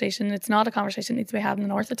long conversation. It's not a conversation that needs to be had in the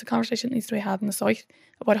north. It's a conversation that needs to be had in the south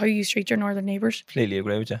about how you treat your northern neighbours Completely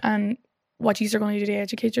agree with you. and what you are going to do to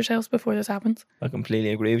educate yourselves before this happens. I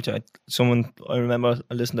completely agree with you. I remember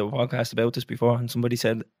I listened to a podcast about this before, and somebody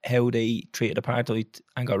said how they treated apartheid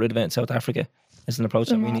and got rid of it in South Africa is an approach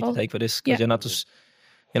The that we need to model. take for this, because Yeah. you're not just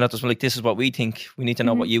like, this is what we think. We need to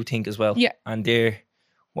know what you think as well. Yeah. And they're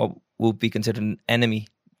what would be considered an enemy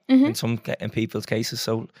in people's cases.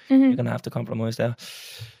 So you're gonna have to compromise there.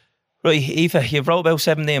 Right, Aoife, you've wrote about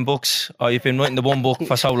 17 books, or you've been writing the one book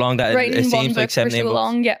for so long that it Writing one seems book like for 17 so books.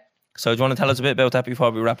 long, yeah. So do you want to tell us a bit about that before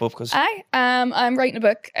we wrap up? Because I'm writing a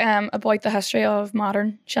book about the history of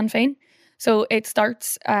modern Sinn Féin. So it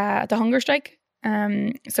starts at the hunger strike.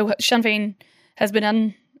 So Sinn Féin has been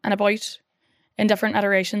in and about in different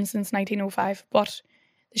iterations since 1905, but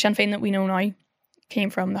the Sinn Féin that we know now came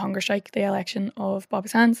from the hunger strike, the election of Bobby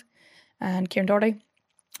Sands and Kieran Doherty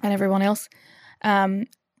and everyone else.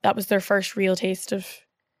 That was their first real taste of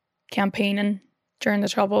campaigning during the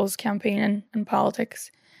Troubles, campaigning in politics,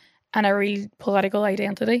 and a real political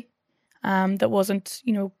identity that wasn't,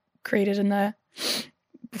 created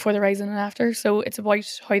before the Rising and after. So it's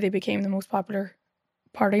about how they became the most popular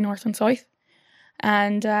party, North and South.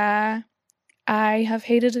 And I have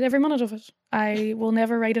hated every minute of it. I will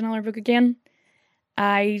never write another book again.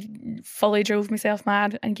 I fully drove myself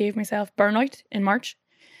mad and gave myself burnout in March.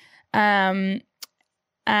 And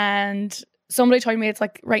somebody told me it's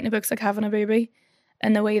like writing a book's like having a baby,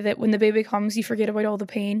 in the way that when the baby comes, you forget about all the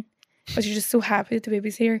pain, but you're just so happy that the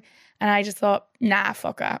baby's here. And I just thought, nah,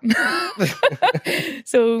 fuck that.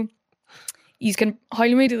 So you can howl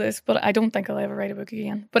me to this, but I don't think I'll ever write a book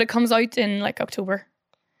again. But it comes out in like October.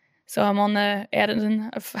 So I'm on the editing.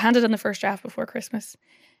 I've handed in the first draft before Christmas.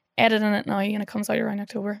 Editing it now, and it comes out around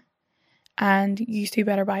October. And you two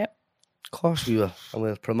better buy it. Of course we will. And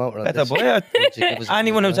we'll promote it. on better this. buy it. Once you give us a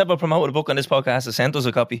Anyone who's promote. ever promoted a book on this podcast has sent us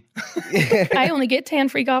a copy. I only get 10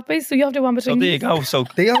 free copies, so you have to one So between there you you. go. So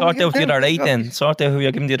They only sort give out the other 10 8 then. Sort out who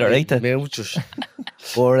you're giving the other 8 to. Moochers.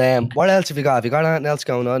 But what else have you got? Have you got anything else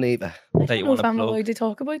going on, Eva? That I you don't know want if to I'm plug. allowed to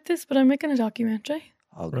talk about this, but I'm making a documentary.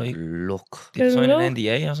 Oh, Right. look. Did you sign Hello? an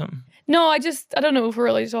NDA or something? No, I don't know if we're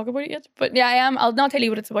allowed to talk about it yet. But yeah, I am. I'll not tell you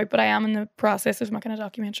what it's about, but I am in the process of making a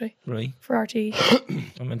documentary Right. for RT.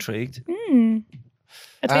 I'm intrigued.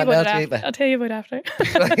 I'll tell you about it I'll after. I'll tell you about it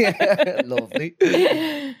after. Lovely.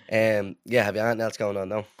 Yeah, have you anything else going on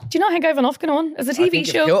now? Do you not think I have enough going on? As a I TV think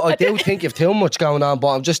show, I do think you've too much going on, but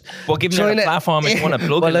I'm just Well, giving it trying a to- platform if you want to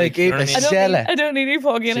plug Well, it. like, you know what I Eva, mean? Shell it. I don't need any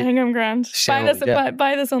plugging. I think I'm grand. Shell Buy it, the yeah.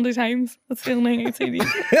 buy the Sunday Times. That's the only thing I'd say to you.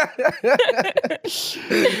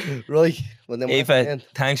 Right. Well, then we're Eva, in.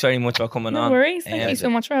 thanks very much for coming No on. worries. Thank you so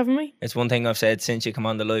much for having me. It's one thing I've said since you come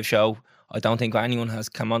on the live show. I don't think anyone has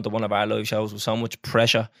come onto one of our live shows with so much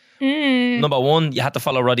pressure. Number one, you had to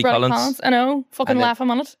follow Roddy Roddy Collins, Collins, I know. Fucking And then- laugh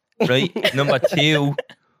I'm on it. right? Number two,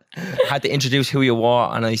 had to introduce who you were,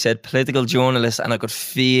 and I said political journalist, and I could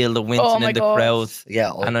feel the wincing Oh my in the God. crowd.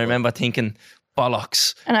 Yeah. And I remember thinking,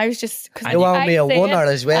 bollocks. And I was just... Cause You want I me a said- winner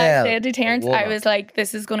as well. I said to Terence, A winner. I was like,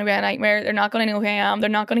 this is going to be a nightmare. They're not going to know who I am. They're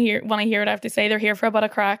not going to want to hear what I have to say. They're here for a bit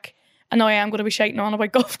of crack. And now I am going to be shouting on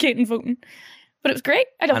about Golfgate and voting. But it was great.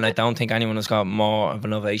 I And I don't... don't think anyone has got more of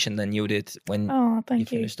an ovation than you did when Oh, you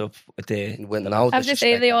thank you. finished up with the... With an old I have to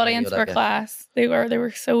say disrespect, the I audience knew were that, class. They were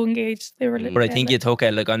so engaged. They were. But I think you took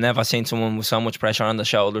it. Like, I've never seen someone with so much pressure on the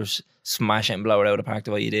shoulders smash it and blow it out of the park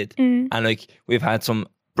the way you did. And like, we've had some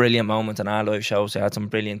brilliant moments in our live shows. We had some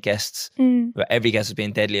brilliant guests. But every guest has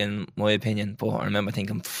been deadly in my opinion. But I remember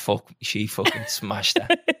thinking, fuck, she fucking smashed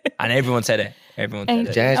that. And everyone said it. Everyone said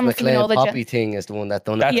it. James I'm assuming all McLean the Poppy thing is the one that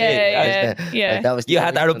done That's it. it. Yeah. That was You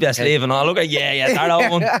had that up your sleeve and all. Look at that old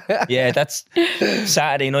one. Yeah, that's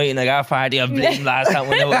Saturday night in the gaff party. I'm bleeding last that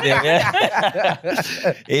one out there.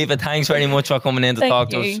 Yeah. Eva, thanks very much for coming in to Thank talk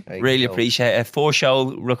to you. us. Thank Really you. appreciate it. 4th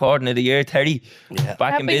show recording of the year, Terry. Yeah.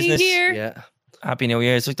 Back in Happy business. New Year. Yeah. Happy New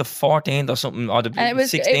Year. It's like the 14th or something, or the And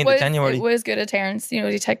 16th of January. It was good of Terence, you know,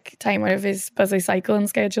 to take time out of his busy cycling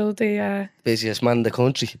schedule to Busiest man in the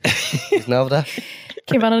country. You know that?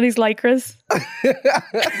 keep on these lycras.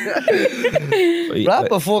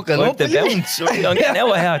 Wrap a fucking Like up. the will you? bounce. I'm getting out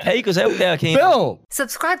of here. Take us out there, Keane. Boom.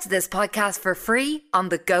 Subscribe to this podcast for free on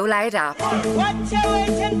the Go Loud app. What you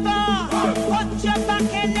waiting for? Put your back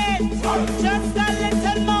in it. Just a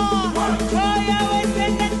little more. Throw your weight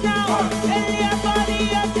in it now. Tell your body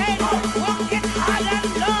you're tight. Walk it hard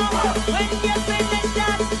and long. When you finish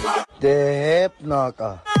that, The hip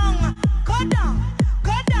knocker. go down,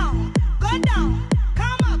 go down, go down.